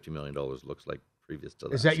idea what $50 million looks like previous to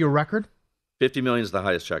that. Is that your record? $50 million is the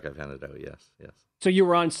highest check I've handed out, yes. So you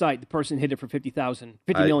were on site. The person hit it for $50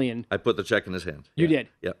 million. I put the check in his hand. You did?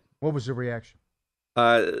 Yep. What was the reaction?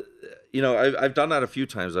 I've done that a few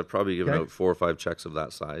times. I've probably given out 4 or 5 checks of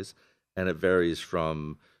that size, and it varies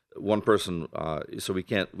from one person. So we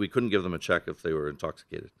couldn't give them a check if they were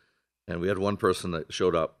intoxicated, and we had one person that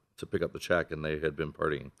showed up to pick up the check, and they had been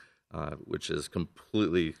partying, which is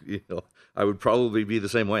completely. I would probably be the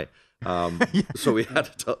same way. So we had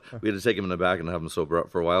to take him in the back and have him sober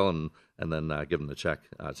up for a while, and then give him the check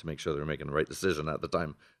to make sure they were making the right decision at the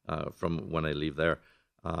time from when they leave there.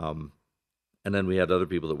 And then we had other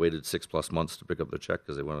people that waited 6+ months to pick up their check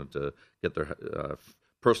because they wanted to get their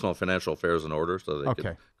personal financial affairs in order so they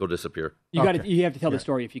could go disappear. You have to tell the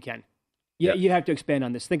story if you can. You have to expand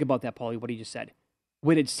on this. Think about that, Paulie, what he just said.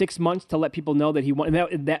 Waited 6 months to let people know that he won.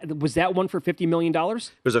 Was that one for $50 million?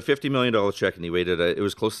 It was a $50 million check, and he waited. It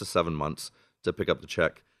was close to 7 months to pick up the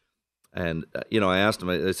check. And, I asked him,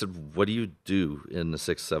 I said, what do you do in the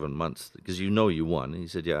 6-7 months? Because you won. And he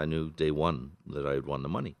said, yeah, I knew day one that I had won the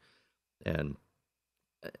money. And,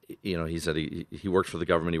 he said he worked for the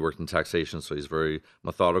government. He worked in taxation, so he's very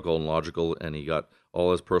methodical and logical. And he got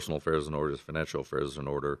all his personal affairs in order, his financial affairs in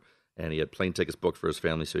order. And he had plane tickets booked for his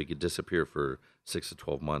family so he could disappear for 6 to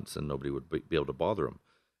 12 months and nobody would be able to bother him.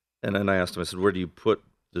 And then I asked him, I said, where do you put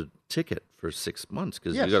the ticket for 6 months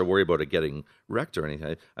because you got to worry about it getting wrecked or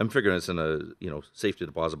anything. I'm figuring it's in a safety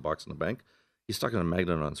deposit box in the bank. He stuck it in a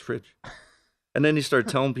magnet on his fridge. And then he started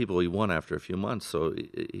telling people he won after a few months. So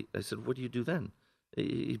I said, what do you do then?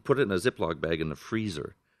 He put it in a Ziploc bag in the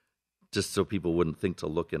freezer just so people wouldn't think to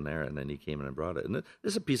look in there. And then he came in and brought it. And this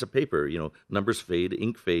is a piece of paper, numbers fade,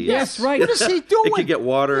 ink fades. Yes, right. What is he doing? It could get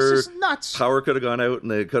water. This is nuts. Power could have gone out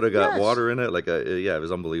and it could have got water in it. It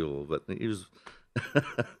was unbelievable. But he was...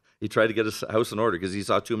 He tried to get his house in order because he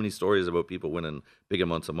saw too many stories about people winning big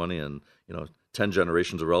amounts of money and, 10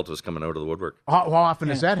 generations of relatives coming out of the woodwork. How often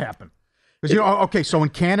does that happen? Because so in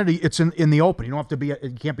Canada, it's in the open. You don't have to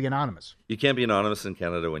you can't be anonymous. You can't be anonymous in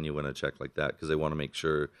Canada when you win a check like that because they want to make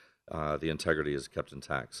sure the integrity is kept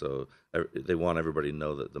intact. So they want everybody to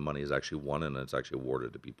know that the money is actually won and it's actually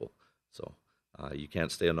awarded to people. So you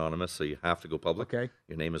can't stay anonymous, so you have to go public. Okay.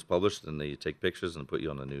 Your name is published, and they take pictures and put you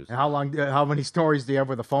on the news. And how many stories do you have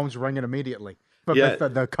where the phone's ringing immediately? But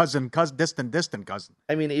the cousin, distant cousin.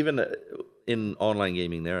 I mean, even in online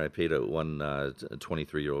gaming there, I paid out one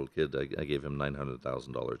 23-year-old kid. I gave him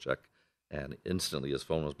 $900,000 check, and instantly his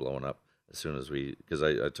phone was blowing up as soon as because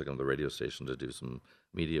I took him to the radio station to do some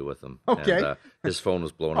media with him. Okay. And his phone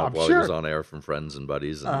was blowing up while he was on air from friends and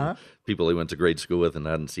buddies and people he went to grade school with and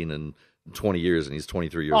hadn't seen in 20 years, and he's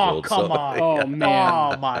 23 years old. Oh, come on. Oh, man.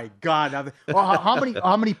 Oh, my God. Well,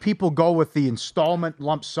 how many people go with the installment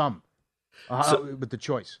lump sum with the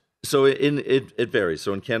choice? So it varies.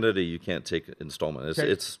 So in Canada, you can't take installment.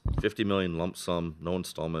 It's 50 million lump sum, no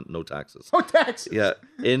installment, no taxes. No taxes. Yeah.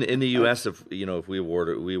 In the U.S., if we award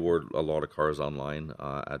a lot of cars online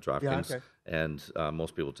at DraftKings, and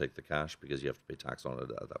most people take the cash because you have to pay tax on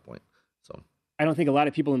it at that point. So I don't think a lot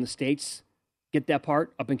of people in the States get that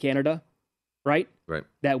part up in Canada. Right? Right.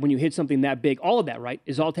 That when you hit something that big, all of that, right,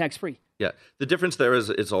 is all tax-free. Yeah. The difference there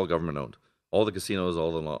is it's all government-owned. All the casinos,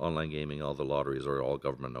 all the online gaming, all the lotteries are all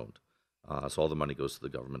government-owned. So all the money goes to the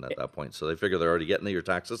government at that point. So they figure they're already getting your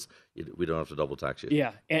taxes. We don't have to double tax you.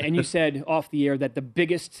 Yeah. And you said off the air that the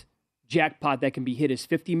biggest jackpot that can be hit is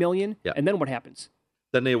 $50 million. Yeah. And then what happens?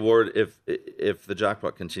 Then they award, if the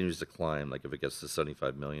jackpot continues to climb, like if it gets to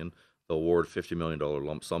 $75 million, they'll award $50 million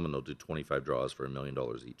lump sum, and they'll do 25 draws for $1 million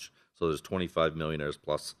each. So there's 25 millionaires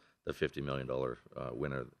plus the $50 million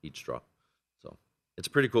winner each draw. So it's a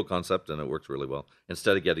pretty cool concept, and it works really well.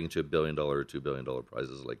 Instead of getting to $1 billion or $2 billion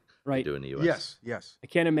prizes like they do in the U.S. Yes. I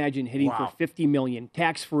can't imagine hitting for $50 million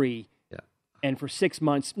tax-free. Yeah. And for 6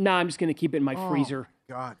 months, I'm just going to keep it in my freezer.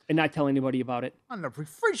 God. And not tell anybody about it. On the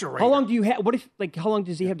refrigerator. How long do you have? How long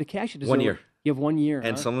does he have to cash it? 1 year. You have 1 year.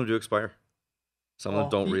 And some of them do expire. Some of them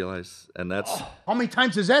don't realize, and that's how many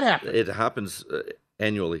times does that happen? It happens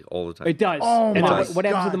annually, all the time. It does. Oh, and my what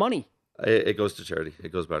happens to the money? It goes to charity.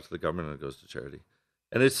 It goes back to the government, and it goes to charity.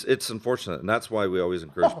 And it's unfortunate, and that's why we always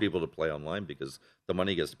encourage people to play online, because the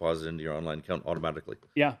money gets deposited into your online account automatically.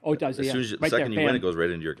 Yeah, it does. As soon as the second you win, it goes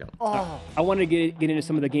right into your account. I want to get into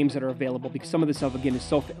some of the games that are available, because some of this stuff, again, is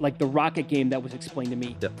so, like the Rocket game that was explained to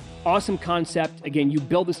me. Yep. Awesome concept. Again, you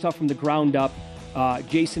build this stuff from the ground up.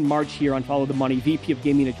 Jason March here on Follow the Money, VP of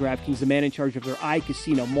Gaming at DraftKings, the man in charge of their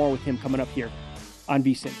iCasino. More with him coming up here on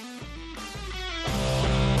VSiN.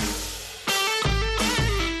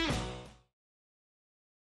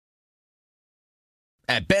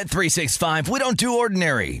 At Bet365, we don't do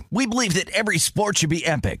ordinary. We believe that every sport should be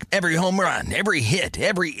epic. Every home run, every hit,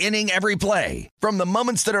 every inning, every play. From the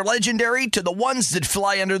moments that are legendary to the ones that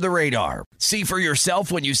fly under the radar. See for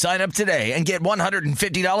yourself when you sign up today and get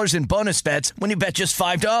 $150 in bonus bets when you bet just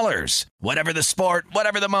 $5. Whatever the sport,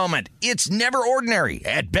 whatever the moment, it's never ordinary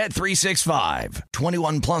at Bet365.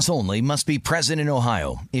 21 plus only. Must be present in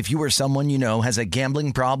Ohio. If you or someone you know has a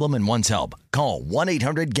gambling problem and wants help, call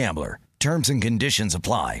 1-800-GAMBLER. Terms and conditions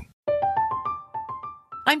apply.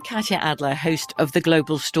 I'm Katya Adler, host of The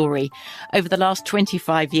Global Story. Over the last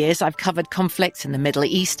 25 years, I've covered conflicts in the Middle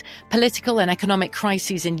East, political and economic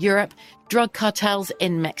crises in Europe, drug cartels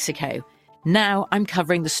in Mexico. Now I'm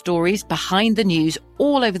covering the stories behind the news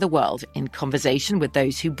all over the world in conversation with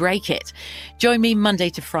those who break it. Join me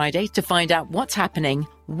Monday to Friday to find out what's happening,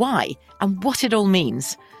 why, and what it all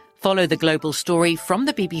means. Follow The Global Story from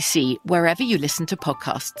the BBC wherever you listen to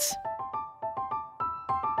podcasts.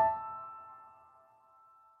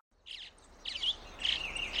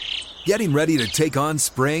 Getting ready to take on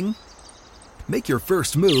spring? Make your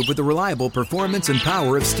first move with the reliable performance and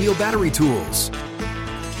power of Steel battery tools.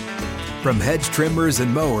 From hedge trimmers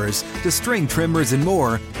and mowers to string trimmers and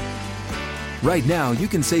more, right now you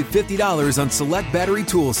can save $50 on select battery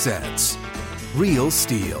tool sets. Real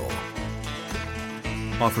Steel.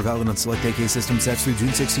 Offer valid on select AK system sets through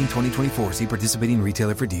June 16, 2024. See participating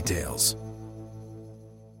retailer for details.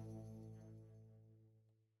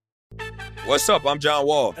 What's up? I'm John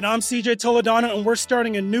Wall. And I'm CJ Toledano, and we're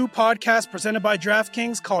starting a new podcast presented by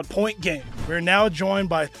DraftKings called Point Game. We're now joined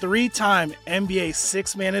by 3-time NBA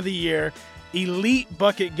Sixth Man of the Year, elite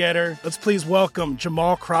bucket getter. Let's please welcome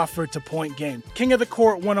Jamal Crawford to Point Game. King of the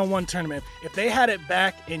Court one-on-one tournament. If they had it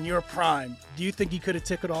back in your prime, do you think you could have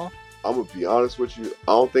took it all? I'm going to be honest with you.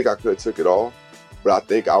 I don't think I could have took it all, but I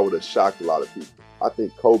think I would have shocked a lot of people. I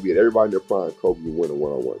think Kobe and everybody in their prime, Kobe would win a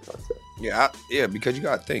one-on-one contest. Yeah, because you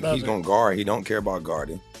got to think. He's going to guard. He don't care about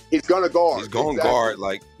guarding. He's going to guard. He's going to guard.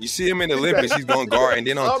 Like, you see him in the Olympics, he's going to guard. And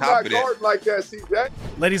then on top of that. I'm not guarding like that, CJ.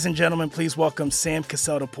 Ladies and gentlemen, please welcome Sam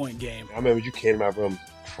Cassell to Point Game. I remember you came to my room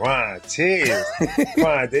crying, tears.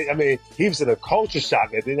 Crying. I mean, he was in a culture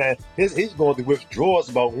shock. And then he's going through withdrawals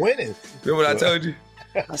about winning. Remember what I told you?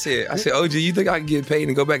 I said, OG, you think I can get paid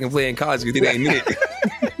and go back and play in college? You think they ain't it?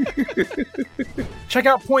 Check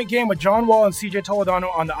out Point Game with John Wall and CJ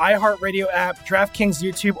Toledano on the iHeartRadio app, DraftKings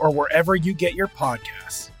YouTube, or wherever you get your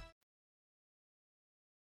podcasts.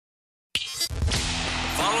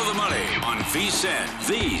 Follow the money on VSiN,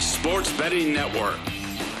 the Sports Betting Network.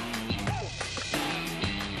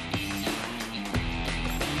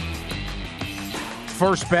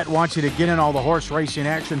 First Bet wants you to get in all the horse racing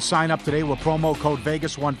action. Sign up today with promo code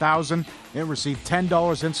Vegas1000 and receive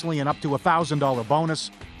 $10 instantly and up to $1,000 bonus.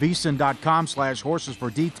 VSiN.com/horses for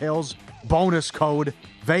details. Bonus code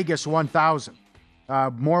Vegas1000.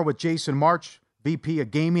 More with Jason March, VP of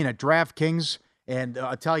Gaming at DraftKings. And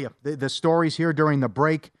I'll tell you, the stories here during the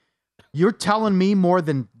break, you're telling me more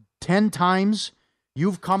than 10 times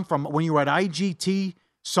you've come from when you were at IGT,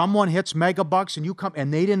 someone hits Megabucks and you come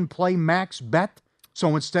and they didn't play max bet.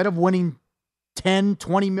 So instead of winning $10,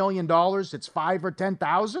 $20 million, it's $5,000 or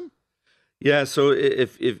 $10,000? Yeah, so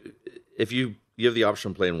if you have the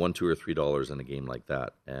option of playing $1, $2, or $3 in a game like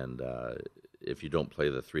that, and if you don't play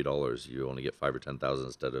the $3, you only get $5,000 or $10,000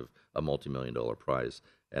 instead of a multi-million-dollar prize,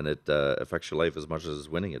 and it affects your life as much as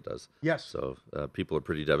winning it does. Yes. So people are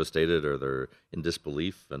pretty devastated, or they're in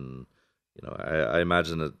disbelief, and I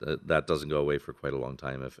imagine that doesn't go away for quite a long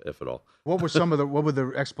time, if at all. What were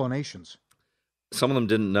the explanations? Some of them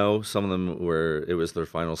didn't know. Some of them it was their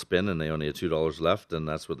final spin and they only had $2 left, and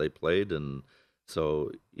that's what they played. And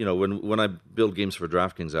so, when I build games for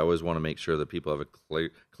DraftKings, I always want to make sure that people have a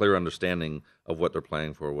clear understanding of what they're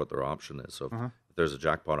playing for, what their option is. So if there's a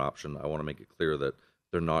jackpot option, I want to make it clear that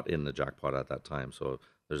they're not in the jackpot at that time. So if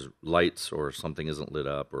there's lights or something isn't lit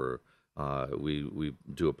up, or we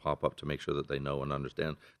do a pop-up to make sure that they know and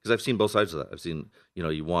understand. Because I've seen both sides of that. I've seen,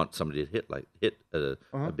 you want somebody to hit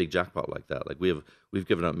a big jackpot like that. Like we've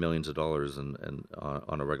given out millions of dollars and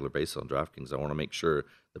on a regular basis on DraftKings. I want to make sure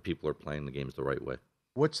that people are playing the games the right way.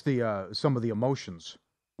 What's some of the emotions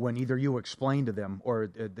when either you explain to them or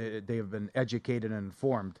they have been educated and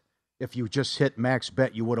informed? If you just hit max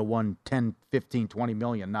bet, you would have won 10, 15, 20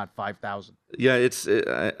 million, not 5,000. Yeah,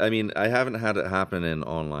 I mean, I haven't had it happen in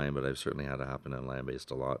online, but I've certainly had it happen in land-based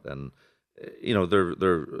a lot. And,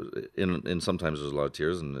 they're in sometimes there's a lot of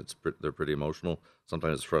tears, and they're pretty emotional.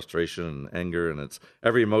 Sometimes it's frustration and anger, and it's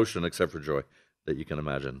every emotion except for joy that you can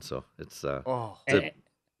imagine. So it's...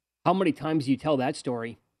 How many times do you tell that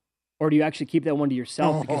story? Or do you actually keep that one to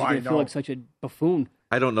yourself because you're going to feel like such a buffoon?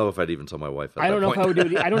 I don't know if I'd even tell my wife. I don't know if I would do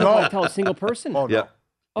it. I don't know if I'd tell a single person. Oh, no. Yeah.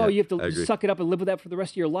 Oh, you have to suck it up and live with that for the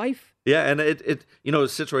rest of your life? Yeah, and it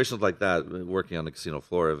situations like that, working on the casino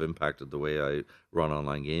floor, have impacted the way I run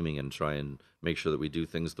online gaming and try and make sure that we do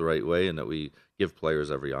things the right way and that we give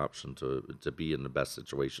players every option to be in the best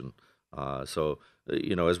situation. So,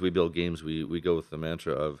 as we build games, we go with the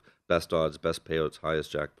mantra of best odds, best payouts,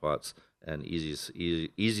 highest jackpots, and easiest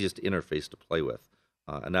interface to play with.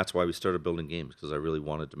 And that's why we started building games, because I really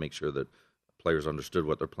wanted to make sure that players understood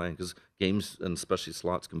what they're playing, because games, and especially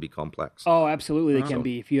slots, can be complex. Oh, absolutely they can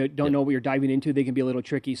be. If you don't know what you're diving into, they can be a little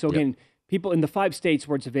tricky. So again, people in the 5 states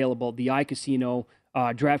where it's available, the iCasino,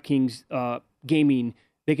 DraftKings gaming,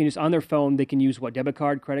 they can just, on their phone, they can use debit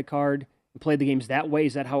card, credit card, and play the games that way.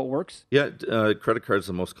 Is that how it works? Yeah, credit card's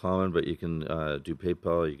the most common, but you can do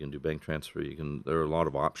PayPal, you can do bank transfer, there are a lot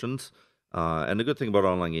of options. And the good thing about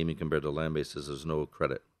online gaming compared to land-based is there's no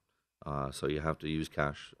credit. So you have to use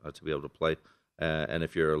cash to be able to play. And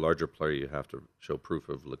if you're a larger player, you have to show proof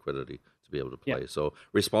of liquidity to be able to play. Yeah. So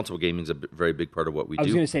responsible gaming is a very big part of what we do. I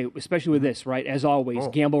was going to say, especially with this, right? As always,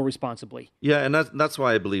 gamble responsibly. Yeah, and that's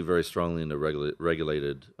why I believe very strongly in the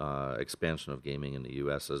regulated expansion of gaming in the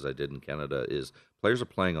U.S., as I did in Canada, is players are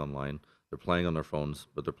playing online. They're playing on their phones,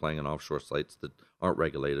 but they're playing on offshore sites that aren't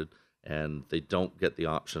regulated, and they don't get the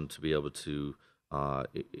option to be able to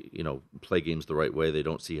play games the right way. They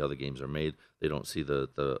don't see how the games are made. They don't see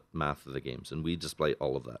the math of the games, and we display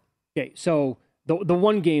all of that. Okay, so The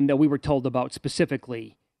one game that we were told about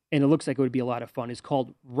specifically, and it looks like it would be a lot of fun, is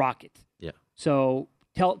called Rocket. Yeah. So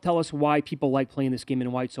tell us why people like playing this game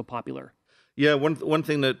and why it's so popular. Yeah, one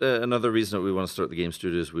thing that another reason that we want to start the game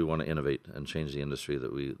studio is we want to innovate and change the industry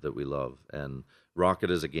that we love. And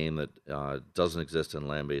Rocket is a game that doesn't exist in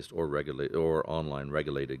land-based or online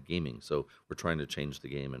regulated gaming. So we're trying to change the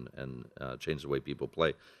game and change the way people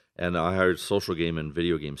play. And I hired social game and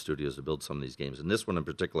video game studios to build some of these games. And this one in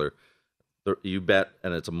particular, you bet,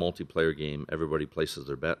 and it's a multiplayer game. Everybody places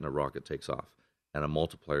their bet, and a rocket takes off. And a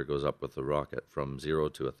multiplier goes up with the rocket from 0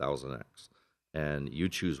 to 1,000x. And you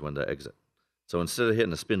choose when to exit. So instead of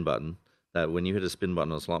hitting a spin button, that when you hit a spin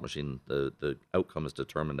button on a slot machine, the outcome is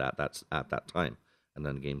determined at that time, and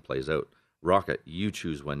then the game plays out. Rocket, you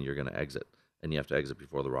choose when you're going to exit, and you have to exit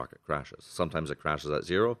before the rocket crashes. Sometimes it crashes at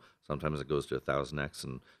 0, sometimes it goes to 1,000x,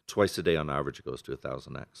 and twice a day on average it goes to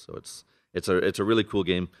 1,000x. So it's a really cool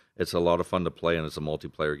game. It's a lot of fun to play, and it's a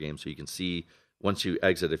multiplayer game. So you can see once you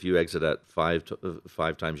exit, if you exit at five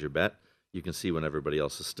times your bet, you can see when everybody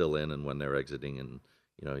else is still in and when they're exiting, and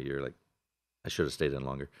you're like, I should have stayed in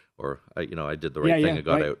longer, or I did the right thing and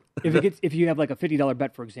got out. if you have like a $50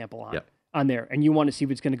 bet, for example, on there, and you want to see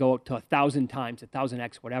if it's going to go up to 1,000 times,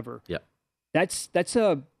 1,000x, whatever. Yeah, that's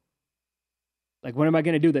a like, when am I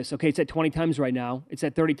going to do this? Okay, it's at 20 times right now. It's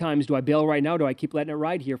at 30 times. Do I bail right now? Do I keep letting it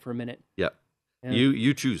ride here for a minute? Yeah,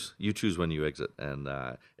 you choose when you exit, and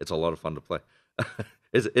it's a lot of fun to play.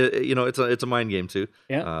 It's a mind game too.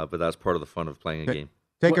 Yeah, but that's part of the fun of playing a game.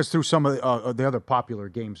 Take us through some of the other popular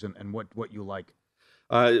games and what you like.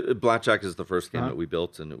 Blackjack is the first game that we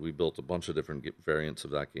built, and we built a bunch of different variants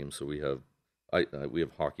of that game. So we have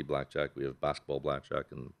hockey blackjack, we have basketball blackjack,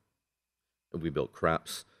 and we built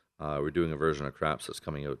craps. We're doing a version of craps that's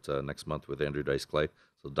coming out next month with Andrew Dice Clay,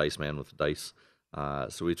 so Dice Man with dice.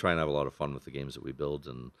 So we try and have a lot of fun with the games that we build,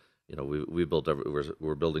 and we built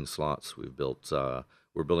we're building slots.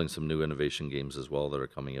 We're building some new innovation games as well that are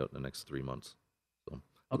coming out in the next 3 months.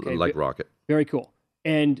 Okay, like Rocket. Very cool.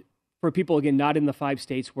 And for people, again, not in the 5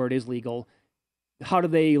 states where it is legal, how do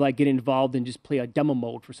they get involved and just play a demo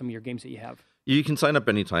mode for some of your games that you have? You can sign up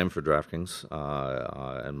anytime for DraftKings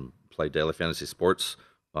and play daily fantasy sports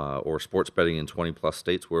or sports betting in 20-plus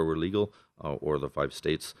states where we're legal, or the 5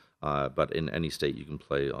 states. But in any state, you can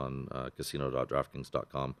play on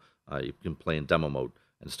casino.draftkings.com. You can play in demo mode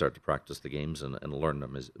and start to practice the games and learn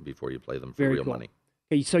them before you play them for real money.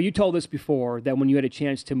 Okay, so you told us before that when you had a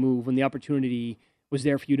chance to move, when the opportunity was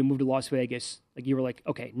there for you to move to Las Vegas, you were like,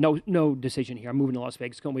 okay, no decision here. I'm moving to Las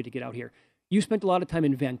Vegas. Can't wait to get out here. You spent a lot of time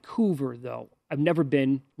in Vancouver, though. I've never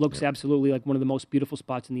been. Looks absolutely like one of the most beautiful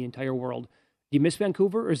spots in the entire world. Do you miss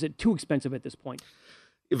Vancouver, or is it too expensive at this point?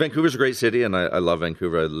 Vancouver's a great city, and I love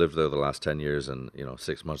Vancouver. I lived there the last 10 years, and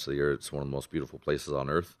 6 months of the year, it's one of the most beautiful places on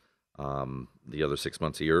earth. The other 6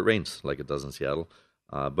 months of the year, it rains like it does in Seattle.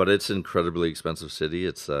 But it's an incredibly expensive city.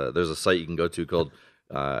 It's there's a site you can go to called,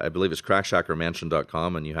 I believe it's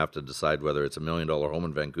crackshackermansion.com, and you have to decide whether it's $1 million home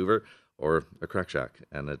in Vancouver or a crack shack.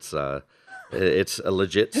 And it's a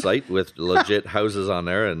legit site with legit houses on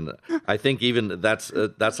there. And I think even that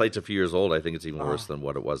site's a few years old. I think it's even worse than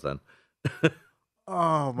what it was then.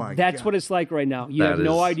 Oh my! That's what it's like right now. You have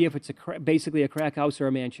no idea if it's basically a crack house or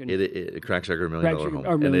a mansion. A crack shack or $1 million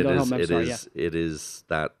home, and it is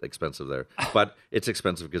that expensive there. But it's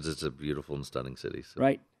expensive because it's a beautiful and stunning city. So,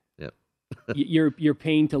 right. Yeah. You're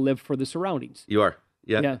paying to live for the surroundings. You are.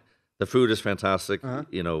 Yeah. Yeah. The food is fantastic.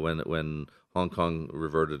 When Hong Kong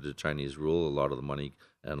reverted to Chinese rule, a lot of the money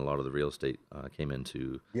and a lot of the real estate came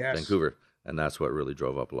into Vancouver, and that's what really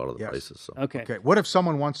drove up a lot of the prices. So. Okay. What if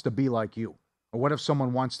someone wants to be like you? Or what if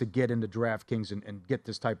someone wants to get into DraftKings and get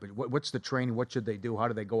this type of, what's the training? What should they do? How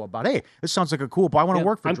do they go about it? Hey, this sounds like a cool, I want to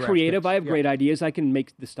work for DraftKings. I'm creative. I have great ideas. I can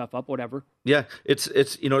make this stuff up, whatever. Yeah, it's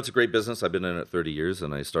a great business. I've been in it 30 years,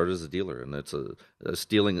 and I started as a dealer, and it's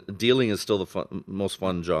dealing is still the most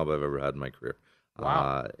fun job I've ever had in my career.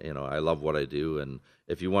 Wow. I love what I do, and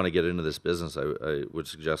if you want to get into this business, I would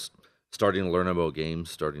suggest starting to learn about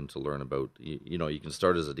games, starting to learn about, you can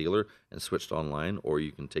start as a dealer and switch to online, or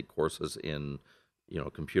you can take courses in,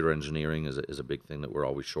 computer engineering is a big thing that we're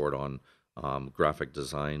always short on. Graphic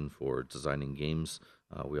design for designing games.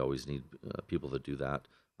 We always need people that do that.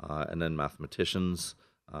 And then mathematicians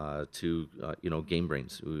to game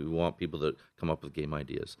brains. We want people that come up with game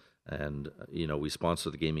ideas. And, we sponsor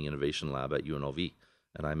the Gaming Innovation Lab at UNLV.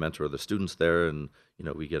 And I mentor the students there, and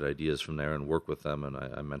we get ideas from there and work with them, and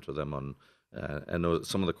I mentor them on. And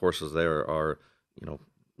some of the courses there are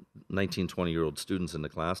 19, 20-year-old students in the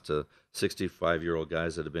class to 65-year-old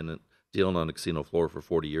guys that have been dealing on a casino floor for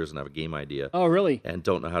 40 years and have a game idea. Oh, really? And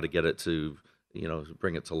don't know how to get it to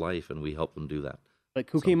bring it to life, and we help them do that. Like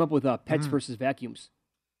who came up with pets versus vacuums?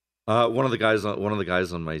 One of the guys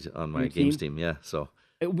on my games team. Yeah. So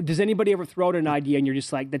does anybody ever throw out an idea and you're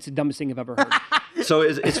just like, that's the dumbest thing I've ever heard? So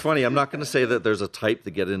it's funny. I'm not going to say that there's a type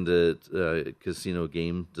to get into casino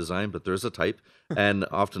game design, but there's a type, and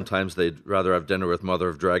oftentimes they'd rather have dinner with Mother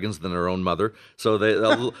of Dragons than their own mother. So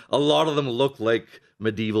a lot of them look like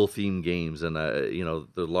medieval themed games, and there's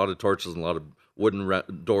a lot of torches and a lot of wooden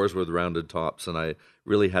doors with rounded tops, and I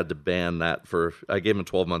really had to ban that I gave him a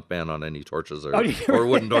 12-month ban on any torches or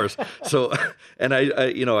wooden doors. So, and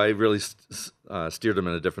I really steered him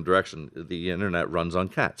in a different direction. The internet runs on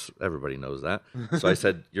cats. Everybody knows that. So I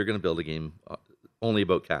said, you're going to build a game only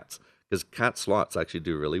about cats, because cat slots actually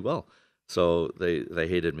do really well. So they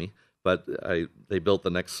hated me, but they built the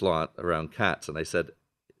next slot around cats, and I said,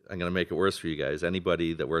 I'm going to make it worse for you guys.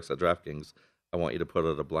 Anybody that works at DraftKings, I want you to put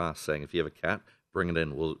out a blast saying, if you have a cat, bring it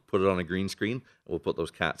in. We'll put it on a green screen, and we'll put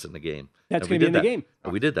those cats in the game. That's going to be in the game.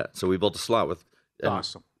 And we did that. So we built a slot with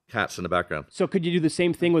awesome cats in the background. So could you do the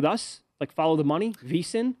same thing with us? Like follow the money,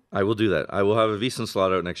 VSiN? I will do that. I will have a VSiN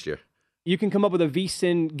slot out next year. You can come up with a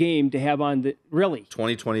VSiN game to have on really?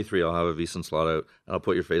 2023, I'll have a VSiN slot out, and I'll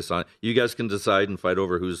put your face on it. You guys can decide and fight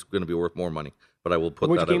over who's going to be worth more money. But I will put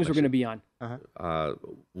that out. Which games we're going to be on?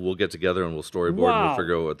 We'll get together and we'll storyboard and we'll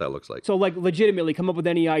figure out what that looks like. So, like, legitimately come up with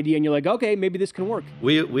any idea and you're like, okay, maybe this can work.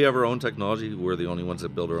 We have our own technology. We're the only ones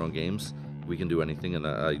that build our own games. We can do anything. And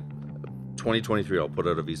 2023, I'll put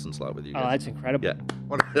out a VSiN slot with you guys. Oh, that's incredible. Yeah.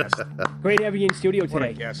 What a guest. Great having you in studio today. What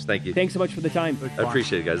a guest. Thank you. Thanks so much for the time. I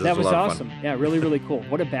appreciate it, guys. That was a lot awesome. Of fun. Yeah, really, really cool.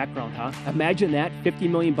 What a background, huh? Imagine that, $50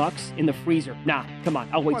 million in the freezer. Nah, come on.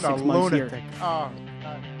 I'll wait 6 months here. Oh.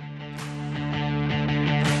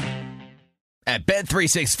 At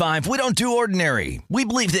Bet365, we don't do ordinary. We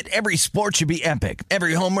believe that every sport should be epic.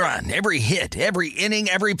 Every home run, every hit, every inning,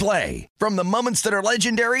 every play. From the moments that are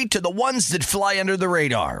legendary to the ones that fly under the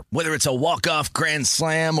radar. Whether it's a walk-off grand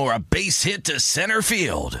slam or a base hit to center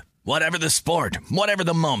field. Whatever the sport, whatever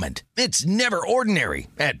the moment. It's never ordinary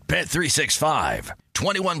at Bet365.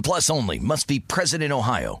 21 plus only. Must be present in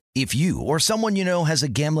Ohio. If you or someone you know has a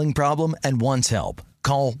gambling problem and wants help,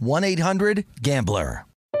 call 1-800-GAMBLER.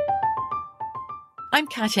 I'm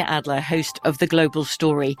Katya Adler, host of The Global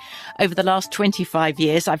Story. Over the last 25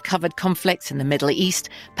 years, I've covered conflicts in the Middle East,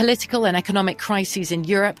 political and economic crises in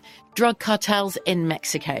Europe, drug cartels in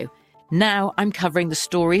Mexico. Now I'm covering the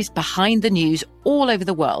stories behind the news all over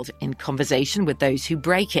the world in conversation with those who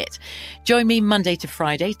break it. Join me Monday to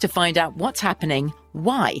Friday to find out what's happening,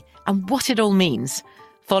 why, and what it all means.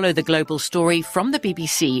 Follow The Global Story from the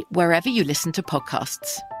BBC wherever you listen to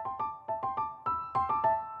podcasts.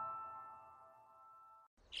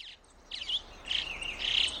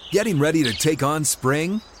 Getting ready to take on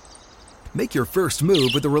spring? Make your first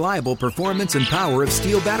move with the reliable performance and power of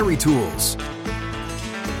Steel battery tools.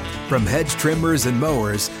 From hedge trimmers and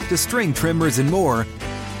mowers to string trimmers and more,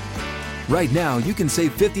 right now you can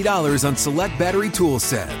save $50 on select battery tool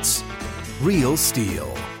sets. Real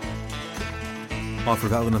Steel. Offer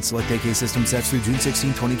valid on select AK system sets through June 16,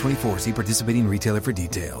 2024. See participating retailer for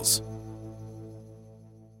details.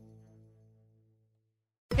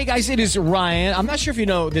 Hey guys, it is Ryan. I'm not sure if you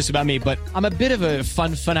know this about me, but I'm a bit of a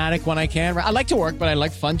fun fanatic when I can. I like to work, but I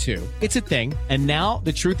like fun too. It's a thing. And now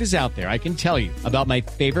the truth is out there. I can tell you about my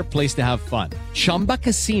favorite place to have fun. Chumba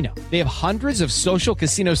Casino. They have hundreds of social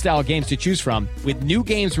casino style games to choose from with new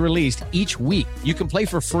games released each week. You can play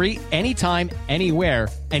for free anytime, anywhere.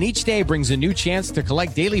 And each day brings a new chance to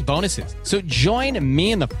collect daily bonuses. So join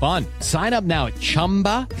me in the fun. Sign up now at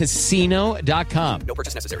ChumbaCasino.com. No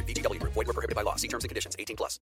purchase necessary. VGW Group. Void where prohibited by law. See terms and conditions. 18+.